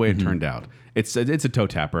love the way it turned out. It's a toe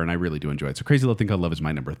tapper, and I really do enjoy it. So Crazy Little Thing Called Love is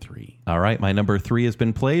my number 3. All right. My number 3 has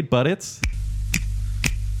been played, but it's...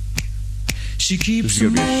 She keeps This is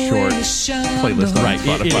going to be a short playlist on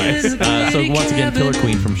Spotify. So once again, Killer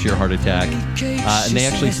Queen from Sheer Heart Attack. And they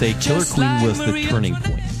actually say Killer Queen was the turning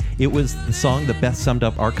point. It was the song that best summed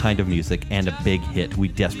up our kind of music and a big hit we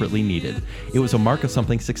desperately needed. It was a mark of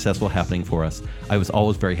something successful happening for us. I was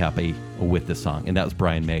always very happy with this song. And that was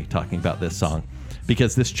Brian May talking about this song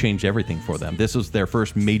because this changed everything for them. This was their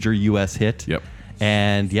first major U.S. hit. Yep.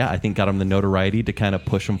 And yeah, I think got them the notoriety to kind of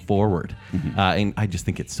push them forward. And I just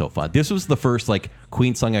think it's so fun. This was the first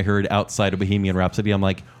Queen song I heard outside of Bohemian Rhapsody. I'm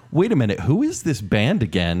like, wait a minute, who is this band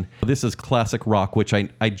again? This is classic rock, which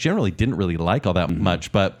I generally didn't really like all that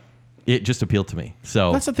much, but it just appealed to me.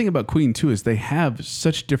 So That's the thing about Queen, too, is they have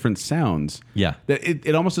such different sounds. Yeah. That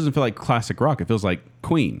it almost doesn't feel like classic rock. It feels like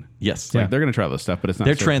Queen. yes, It's like they're going to try all this stuff, but it's not.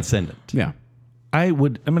 they're certain. transcendent. Yeah. I'm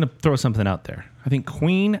going to throw something out there. I think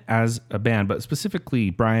Queen as a band, but specifically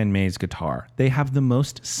Brian May's guitar, they have the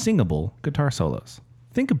most singable guitar solos.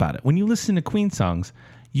 Think about it. When you listen to Queen songs,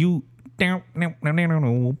 you sing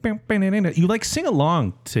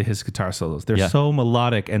along to his guitar solos. They're so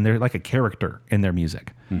melodic and they're like a character in their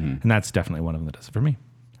music. And that's definitely one of them that does it for me.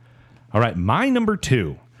 All right, my number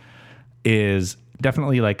 2 is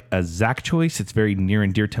definitely a Zach choice. It's very near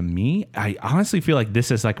and dear to me. I honestly feel like this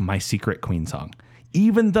is my secret Queen song,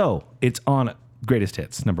 even though it's on Greatest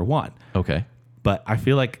Hits #1. Okay. But I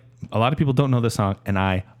feel like a lot of people don't know this song, and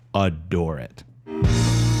I adore it.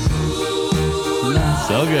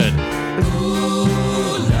 So good.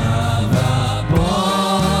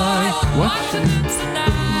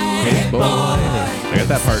 I got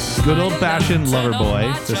that part. Good old-fashioned Lover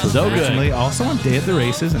Boy. This was So good. originally also on Day at the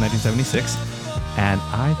Races in 1976, and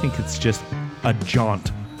I think it's just a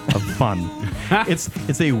jaunt of fun.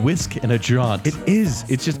 It's a whisk and a jaunt. It is.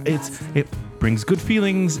 It brings good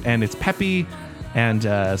feelings, and it's peppy, and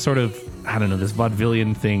sort of, I don't know, this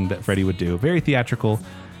vaudevillian thing that Freddie would do. Very theatrical,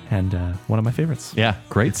 and one of my favorites. Yeah,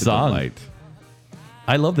 great It's a song. delight.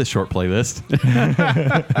 I love this short playlist.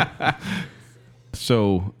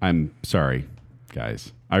 So I'm sorry,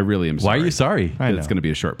 guys. I really am Why sorry. are you sorry? I know. It's going to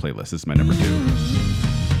be a short playlist. This is my number 2.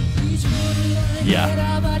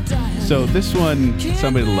 Yeah. So this one,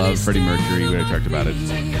 somebody loved Freddie Mercury when I talked about it.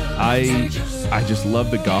 I just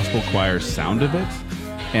love the gospel choir sound of it,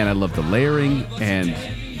 and I love the layering. And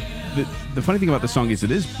the funny thing about the song is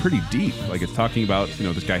it is pretty deep. It's talking about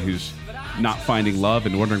this guy who's not finding love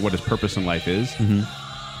and wondering what his purpose in life is.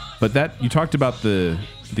 But that you talked about the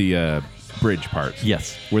bridge part.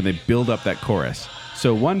 Yes. Where they build up that chorus.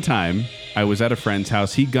 So one time I was at a friend's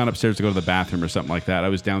house. He'd gone upstairs to go to the bathroom or something like that. I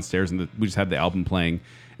was downstairs and we just had the album playing.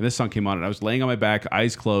 And this song came on and I was laying on my back,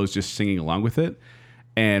 eyes closed, just singing along with it.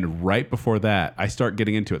 And right before that, I start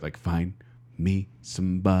getting into it. Find me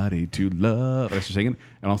somebody to love. And I start singing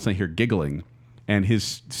and all of a sudden I hear giggling. And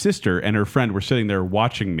his sister and her friend were sitting there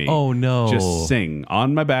watching me. Oh, no. Just sing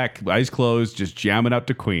on my back, eyes closed, just jamming out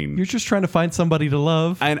to Queen. You're just trying to find somebody to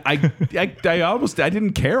love. And I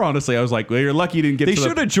didn't care, honestly. I was like, well, you're lucky you didn't get They to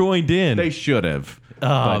should have joined in. They should have.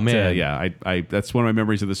 Oh, man. yeah, I that's one of my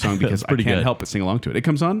memories of the song because I pretty can't good. help but sing along to it. It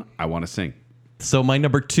comes on, I want to sing. So my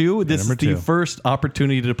number 2, this number is the 2. first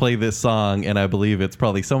opportunity to play this song, and I believe it's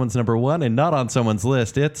probably someone's number 1 and not on someone's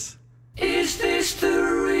list. It's Is this the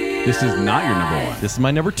real? This is not your number 1. this is my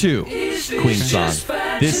number 2 Queen song.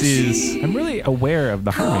 This is I'm really aware of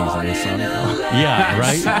the harmonies in this song. yeah,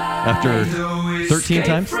 right? After 13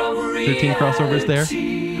 times, 13 crossovers there.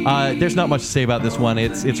 There's not much to say about this one.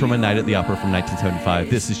 It's from A Night at the Opera from 1975.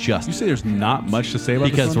 This is just You say there's not much to say about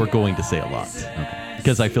because this we're one? going to say a lot.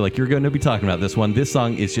 Because I feel like you're going to be talking about this one. This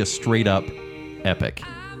song is just straight up epic.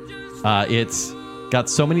 It's got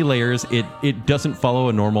so many layers. It doesn't follow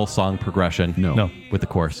a normal song progression. No. With the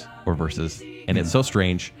chorus or verses. And it's so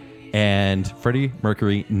strange. And Freddie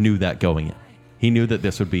Mercury knew that going in. He knew that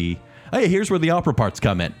this would be, hey, here's where the opera parts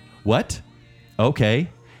come in. What? Okay.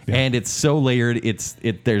 And it's so layered.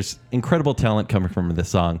 There's incredible talent coming from this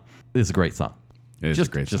song. This is a great song. It is just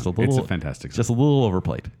a great just song. a little, It's a fantastic song. Just a little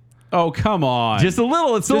overplayed. Oh, come on. Just a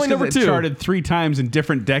little. It's only Just 'cause number it 2. charted 3 times in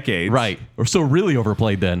different decades. Right. Or so really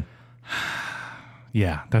overplayed then.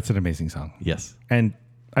 Yeah, that's an amazing song. Yes. And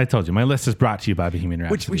I told you, my list is brought to you by Bohemian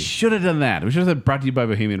Rhapsody. Which we should have done that. We should have said brought to you by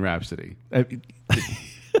Bohemian Rhapsody.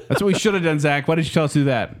 That's what we should have done, Zach. Why did you tell us to do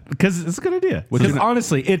that? Because it's a good idea. What's Because your-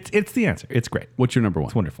 honestly, it's the answer. It's great. What's your number 1?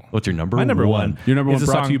 It's wonderful. What's your number My number 1? one. Your number 1 is a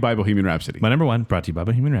brought song- to you by Bohemian Rhapsody. My number 1, brought to you by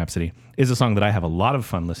Bohemian Rhapsody, is a song that I have a lot of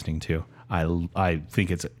fun listening to. I think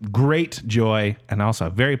it's great joy and also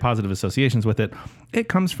have very positive associations with it. It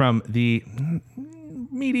comes from the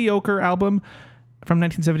mediocre album from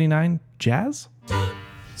 1979, Jazz.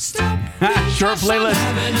 Short playlist.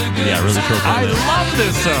 Yeah, really short. I love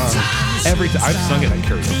this song. Every time I've sung it at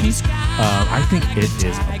karaoke, I think it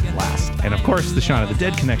is a blast. And of course, the Shaun of the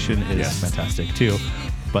Dead connection is fantastic too.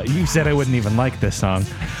 But you said I wouldn't even like this song.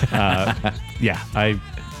 Yeah, I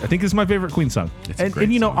think this is my favorite Queen song. a And great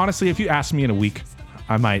you know, song. honestly, if you ask me in a week,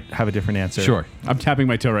 I might have a different answer. Sure. I'm tapping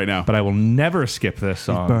my toe right now. But I will never skip this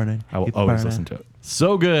song. burning. I will It's always burning. listen to it.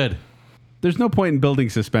 So good. There's no point in building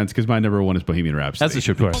suspense because my number 1 is Bohemian Rhapsody. As it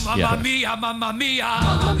should be. Mamma Yeah. mia, mamma mia,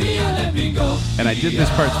 mamma mia, let me go. And I did this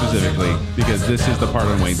part specifically because this is the part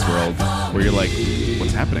on Wayne's World where you're like,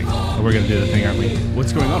 what's happening? We're going to do the thing, aren't we?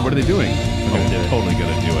 What's going on? What are they doing? We're gonna do it. Totally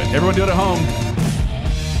going to do it. Everyone do it at home.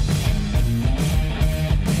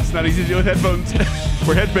 It's not easy to do with headphones.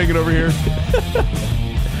 We're headbanging over here.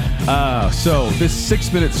 So this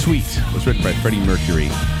 6-minute suite was written by Freddie Mercury.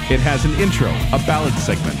 It has an intro, a ballad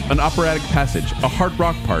segment, an operatic passage, a hard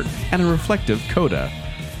rock part, and a reflective coda.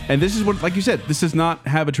 And this is what, like you said, this does not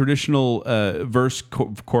have a traditional verse,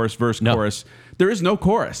 chorus, verse, No. chorus. There is no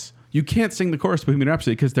chorus. You can't sing the chorus of Bohemian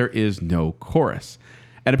Rhapsody because there is no chorus.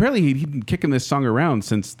 And apparently he'd been kicking this song around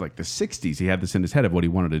since like the 60s. He had this in his head of what he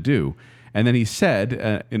wanted to do. And then he said,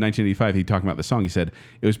 in 1985, he talking about the song, he said,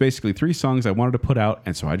 it was basically 3 songs I wanted to put out,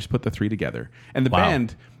 and so I just put the 3 together. And the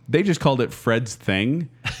band, they just called it Fred's Thing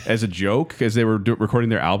as a joke as they were recording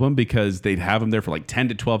their album because they'd have him there for like 10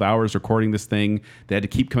 to 12 hours recording this thing. They had to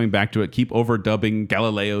keep coming back to it, keep overdubbing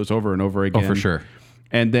Galileos over and over again. for sure.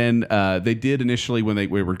 And then they did initially when we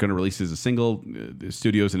were going to release it as a single. The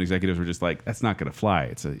studios and executives were just like, "That's not going to fly.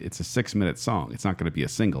 It's a 6-minute song. It's not going to be a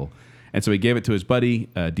single." And so he gave it to his buddy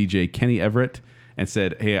DJ Kenny Everett and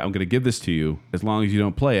said, "Hey, I'm going to give this to you as long as you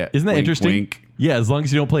don't play it." Isn't that Wink, interesting? wink. Yeah, as long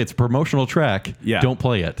as you don't play it. It's a promotional track. Yeah. Don't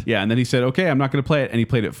play it. Yeah, and then he said, "Okay, I'm not going to play it," and he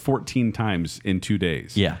played it 14 times in 2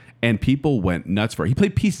 days. Yeah. and people went nuts for it. He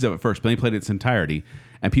played pieces of it first, but then he played it its entirety,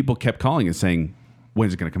 and people kept calling and saying,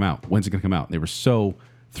 "When's it going to come out? When's it going to come out?" And they were so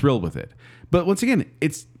thrilled with it. But once again,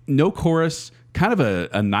 it's no chorus, kind of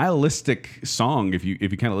a nihilistic song if you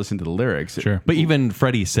kind of listen to the lyrics. Sure. But even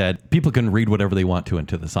Freddie said people can read whatever they want to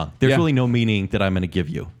into the song. There's Yeah. really no meaning that I'm going to give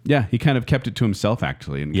you. Yeah, he kind of kept it to himself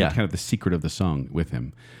actually, and Yeah. kept kind of the secret of the song with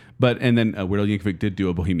him. And then Weird Al Yankovic did do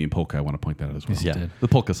a Bohemian Polka. I want to point that out as well. Yeah, the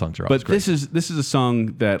polka songs are always But great. this is a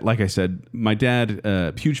song that, like I said, my dad,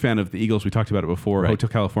 huge fan of the Eagles. We talked about it before. Right. Hotel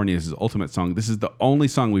California is his ultimate song. This is the only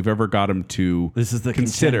song we've ever got him to This is the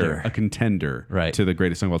consider contender. a contender Right. to the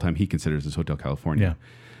greatest song of all time. He considers is Hotel California. Yeah.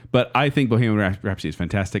 But I think Bohemian Rhapsody is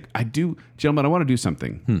fantastic. I do, gentlemen, I want to do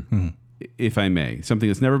something, if I may, something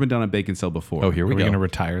that's never been done on Bacon Cell before. Oh, here we We're go. going to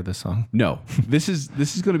retire this song. No, this is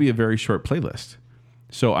going to be a very short playlist.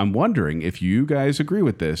 So I'm wondering if you guys agree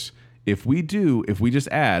with this. If we just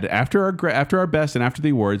add after our best and after the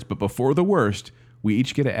awards, but before the worst, we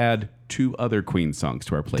each get to add 2 other Queen songs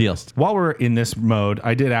to our playlist. Deal. While we're in this mode,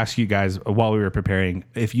 I did ask you guys while we were preparing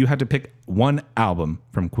if you had to pick one album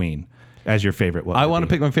from Queen as your favorite. What I would want it to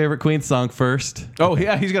be? pick my favorite Queen song first. Oh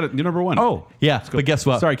yeah, he's got number 1. Oh, Yeah, but guess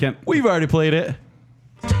what? Sorry, Kent. We've already played it.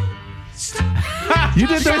 You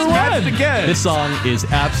did number one. again. This song is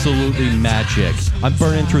absolutely magic. I'm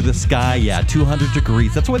burning through the sky, 200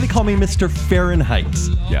 degrees. That's why they call me Mr. Fahrenheit.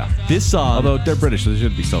 Yeah. This song, Although they're British, so it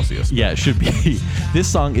should be Celsius. it should be. This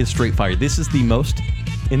song is straight fire. This is the most,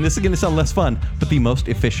 and this is going to sound less fun, but the most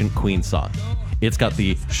efficient Queen song. It's got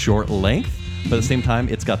the short length, but at the same time,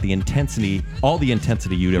 it's got the intensity, all the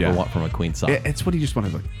intensity you'd ever want from a Queen song. It's what you just want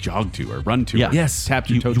to like jog to or run to. Yeah. Or Yes. tap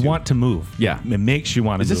your You toe to. want to move. Yeah. It makes you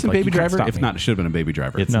want to Is move. this in Like, Baby you can't Driver? stop If me. not, it should have been in Baby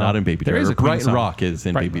Driver. It's No. not in Baby There Driver. is a Queen Brighton song. Rock is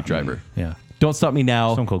in Brighton Baby Rock. Driver. Yeah. Don't Stop Me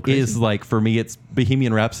Now Stone Cold Crazy. is like, for me, it's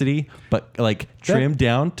Bohemian Rhapsody, but like trimmed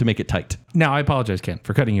down to make it tight. Now, I apologize, Ken,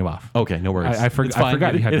 for cutting you off. Okay, no worries. I It's forgot fine. you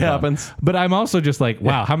had It to go. happens But I'm also just like,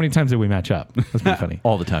 wow, how many times did we match up? That's pretty funny.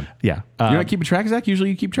 all the time. Yeah. You're not keeping track, Zach?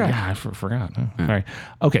 Usually you keep track. Yeah, I forgot. Oh, all right.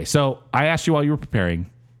 Okay, so I asked you while you were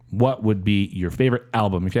preparing, what would be your favorite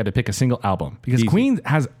album if you had to pick a single album? Because Easy. Queen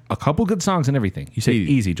has a couple good songs and everything. You say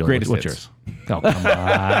Easy. easy, Joel. Greatest What's Hits. yours? Oh, come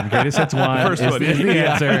on. Greatest Hits one. First is, one. is the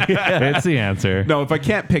answer. It's the answer. No, if I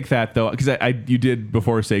can't pick that though, because you did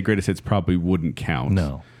before say greatest hits probably wouldn't count.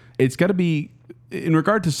 No. It's got to be in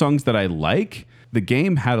regard to songs that I like. The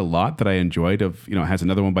game had a lot that I enjoyed. It has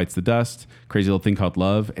Another One Bites the Dust, Crazy Little Thing Called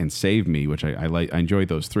Love, and Save Me, which I like. I enjoyed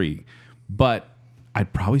those three, but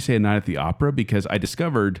I'd probably say A Night at the Opera because I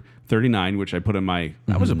discovered 39, which I put in my.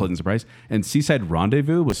 That was a pleasant surprise. And Seaside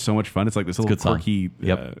Rendezvous was so much fun. It's like this little good song. quirky,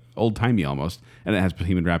 Yep. old timey almost, and it has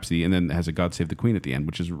Bohemian Rhapsody, and then it has a God Save the Queen at the end,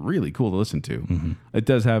 which is really cool to listen to. It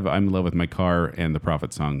does have I'm in Love with My Car and the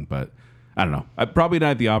Prophet song, but I don't know. Probably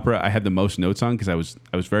Not at the Opera. I had the most notes on because I was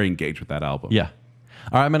very engaged with that album. Yeah.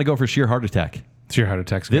 All right, I'm going to go for Sheer Heart Attack. It's your heart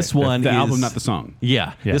attack. This one the is album, not the song.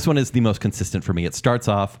 Yeah, Yeah. this one is the most consistent for me. It starts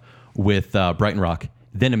off with Brighton Rock,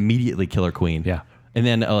 then immediately Killer Queen. Yeah. And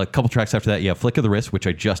then a couple tracks after that, you have Flick of the Wrist, which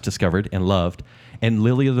I just discovered and loved. And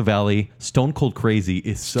Lily of the Valley, Stone Cold Crazy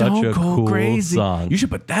is such a cool song. You should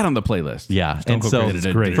put that on the playlist. Yeah, Stone and Cold so Crazy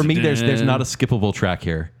is great. for me, there's not a skippable track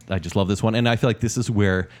here. I just love this one, and I feel like this is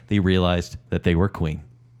where they realized that they were Queen.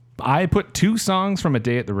 I put 2 songs from A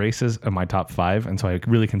Day at the Races in my top 5, and so I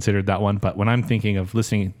really considered that one. But when I'm thinking of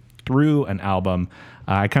listening through an album,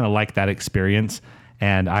 I kind of like that experience.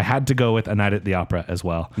 And I had to go with A Night at the Opera as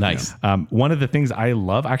well. Nice. One of the things I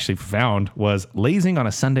actually found was Lazing on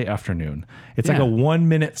a Sunday Afternoon. It's like Yeah. a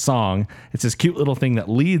 1-minute song. It's this cute little thing that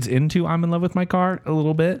leads into I'm in Love with My Car a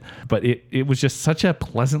little bit. But it was just such a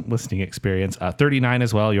pleasant listening experience. 39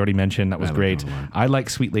 as well. You already mentioned. That was great. I like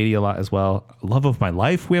Sweet Lady a lot as well. Love of My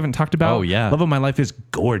Life we haven't talked about. Oh, yeah. Love of My Life is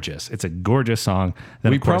gorgeous. It's a gorgeous song. Then,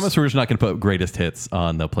 We of course, promise we're just not going to put greatest hits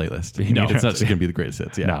on the playlist. No. It's not just going to be the greatest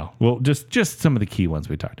hits. Yeah. No. Well, just some of the key ones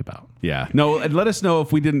we talked about. Yeah. No, and let us know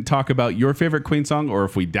if we didn't talk about your favorite Queen song or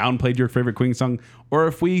if we downplayed your favorite Queen song or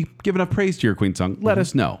if we give enough praise to your Queen song. Let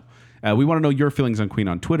us know. We want to know your feelings on Queen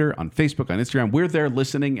on Twitter, on Facebook, on Instagram. We're there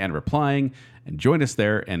listening and replying, and join us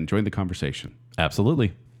there and join the conversation.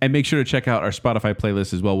 Absolutely. And make sure to check out our Spotify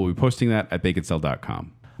playlist as well. We'll be posting that at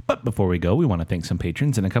baconcell.com. But before we go, we want to thank some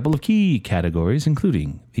patrons in a couple of key categories,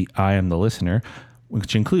 including the I Am the Listener,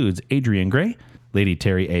 which includes Adrian Gray, Lady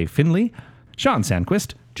Terry A. Finley, Sean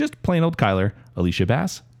Sandquist, Just Plain Old Kyler, Alicia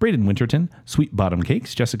Bass, Braden Winterton, Sweet Bottom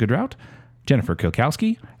Cakes, Jessica Drought, Jennifer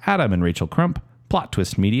Kilkowski, Adam and Rachel Crump, Plot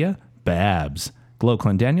Twist Media, Babs, Glow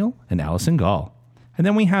Clendaniel, and Allison Gall. And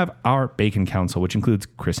then we have our Bacon Council, which includes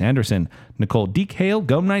Chris Anderson, Nicole Deek Hale,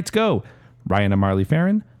 Go Knights Go, Ryan and Marley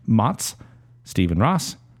Farron, Motts, Stephen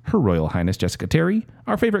Ross, Her Royal Highness Jessica Terry,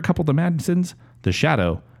 our favorite couple, the Madsons, The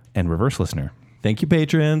Shadow, and Reverse Listener. Thank you,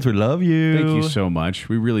 patrons. We love you. Thank you so much.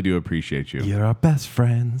 We really do appreciate you. You're our best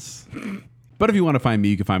friends. But if you want to find me,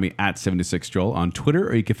 you can find me at 76Joel on Twitter,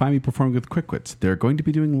 or you can find me performing with Quickwits. They're going to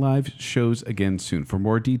be doing live shows again soon. For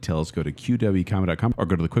more details, go to qwcomedy.com or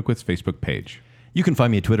go to the Quickwits Facebook page. You can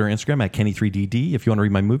find me at Twitter and Instagram at Kenny3DD. If you want to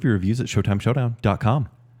read my movie reviews at ShowtimeShowdown.com.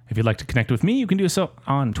 If you'd like to connect with me, you can do so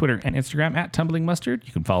on Twitter and Instagram at Tumbling Mustard.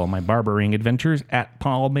 You can follow my barbering adventures at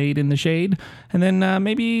Pomade in the Shade, and then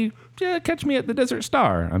maybe catch me at the Desert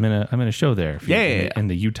Star. I'm in a show there. If you're in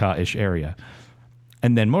the Utah-ish area.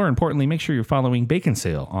 And then more importantly, make sure you're following Bacon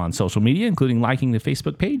Sale on social media, including liking the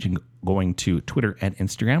Facebook page and going to Twitter and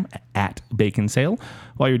Instagram at Bacon Sale.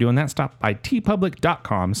 While you're doing that, stop by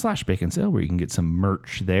tpublic.com/Bacon Sale, where you can get some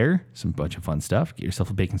merch there, some bunch of fun stuff. Get yourself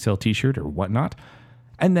a Bacon Sale t-shirt or whatnot.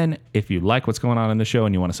 And then if you like what's going on in the show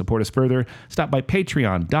and you want to support us further, stop by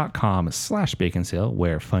patreon.com/Bacon Sale,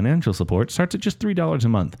 where financial support starts at just $3 a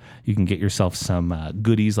month. You can get yourself some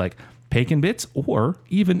goodies like Bacon Bits or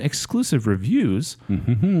even exclusive reviews,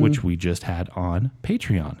 which we just had on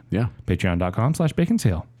Patreon. Yeah. Patreon.com/Bacon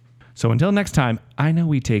Sale. So until next time, I know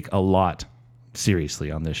we take a lot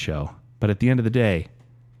seriously on this show, but at the end of the day,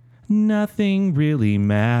 Nothing really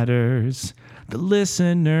matters. The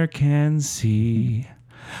listener can see.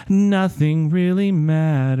 Nothing really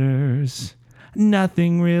matters.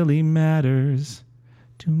 Nothing really matters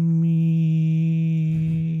to me.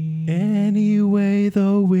 Any way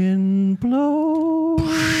the wind blows.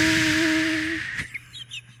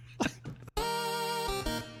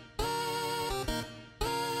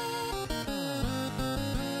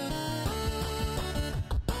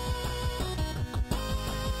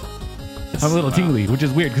 I'm a little tingly, which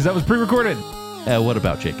is weird because that was pre-recorded. What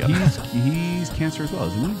about Jacob? He's cancer as well,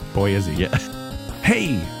 isn't he? Boy, is he. Yeah.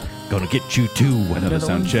 Hey, Gonna get you too. another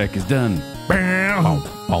sound check is done. Boom,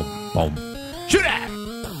 boom, boom. Shoot at!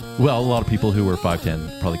 Well, a lot of people who were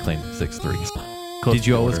 5'10" probably claimed 6'3". Did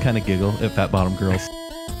you always kind of giggle at fat bottom girls?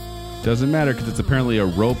 Doesn't matter because it's apparently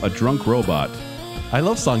a drunk robot. I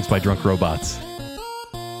love songs by drunk robots.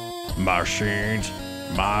 Machines,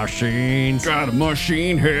 Got a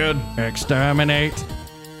machine head. exterminate.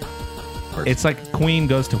 It's like Queen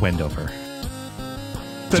goes to Wendover.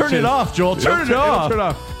 Turn it off, Joel. Turn it off. Turn it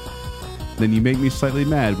off. Then you make me slightly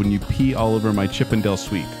mad when you pee all over my Chippendale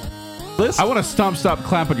suite. I want to stomp, stop,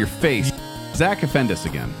 clap on your face. Zach, offend us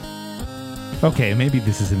again. Okay, maybe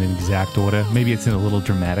this isn't in exact order. Maybe it's in a little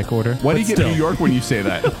dramatic order. Why do you get New York when you say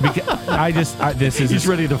that? He's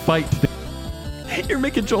ready to fight. You're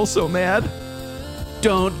making Joel so mad.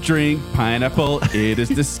 Don't drink pineapple. It is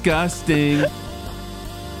disgusting.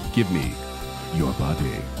 Give me your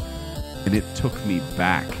body. And it took me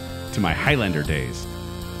back to my Highlander days.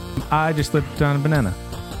 I just slipped on a banana.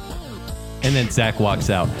 And then Zach walks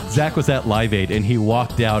out. Zach was at Live Aid, and he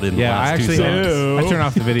walked out in the last two songs. I turned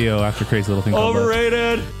off the video after Crazy Little Thing Called Love.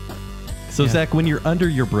 Overrated. So, Zach, when you're under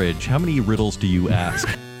your bridge, how many riddles do you ask?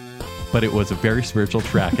 But it was a very spiritual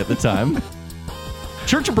track at the time.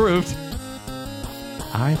 Church approved.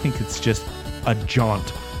 I think it's just a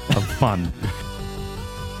jaunt of fun.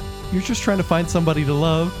 You're just trying to find somebody to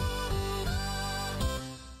love.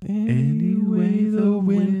 Anyway the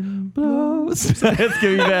wind blows. That's gonna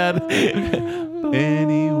be bad.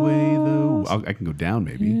 Anyway, I can go down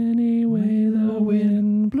maybe. Anyway, the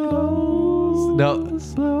wind blows. No.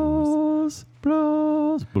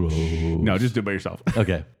 Blows. No, just do it by yourself.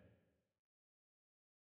 Okay.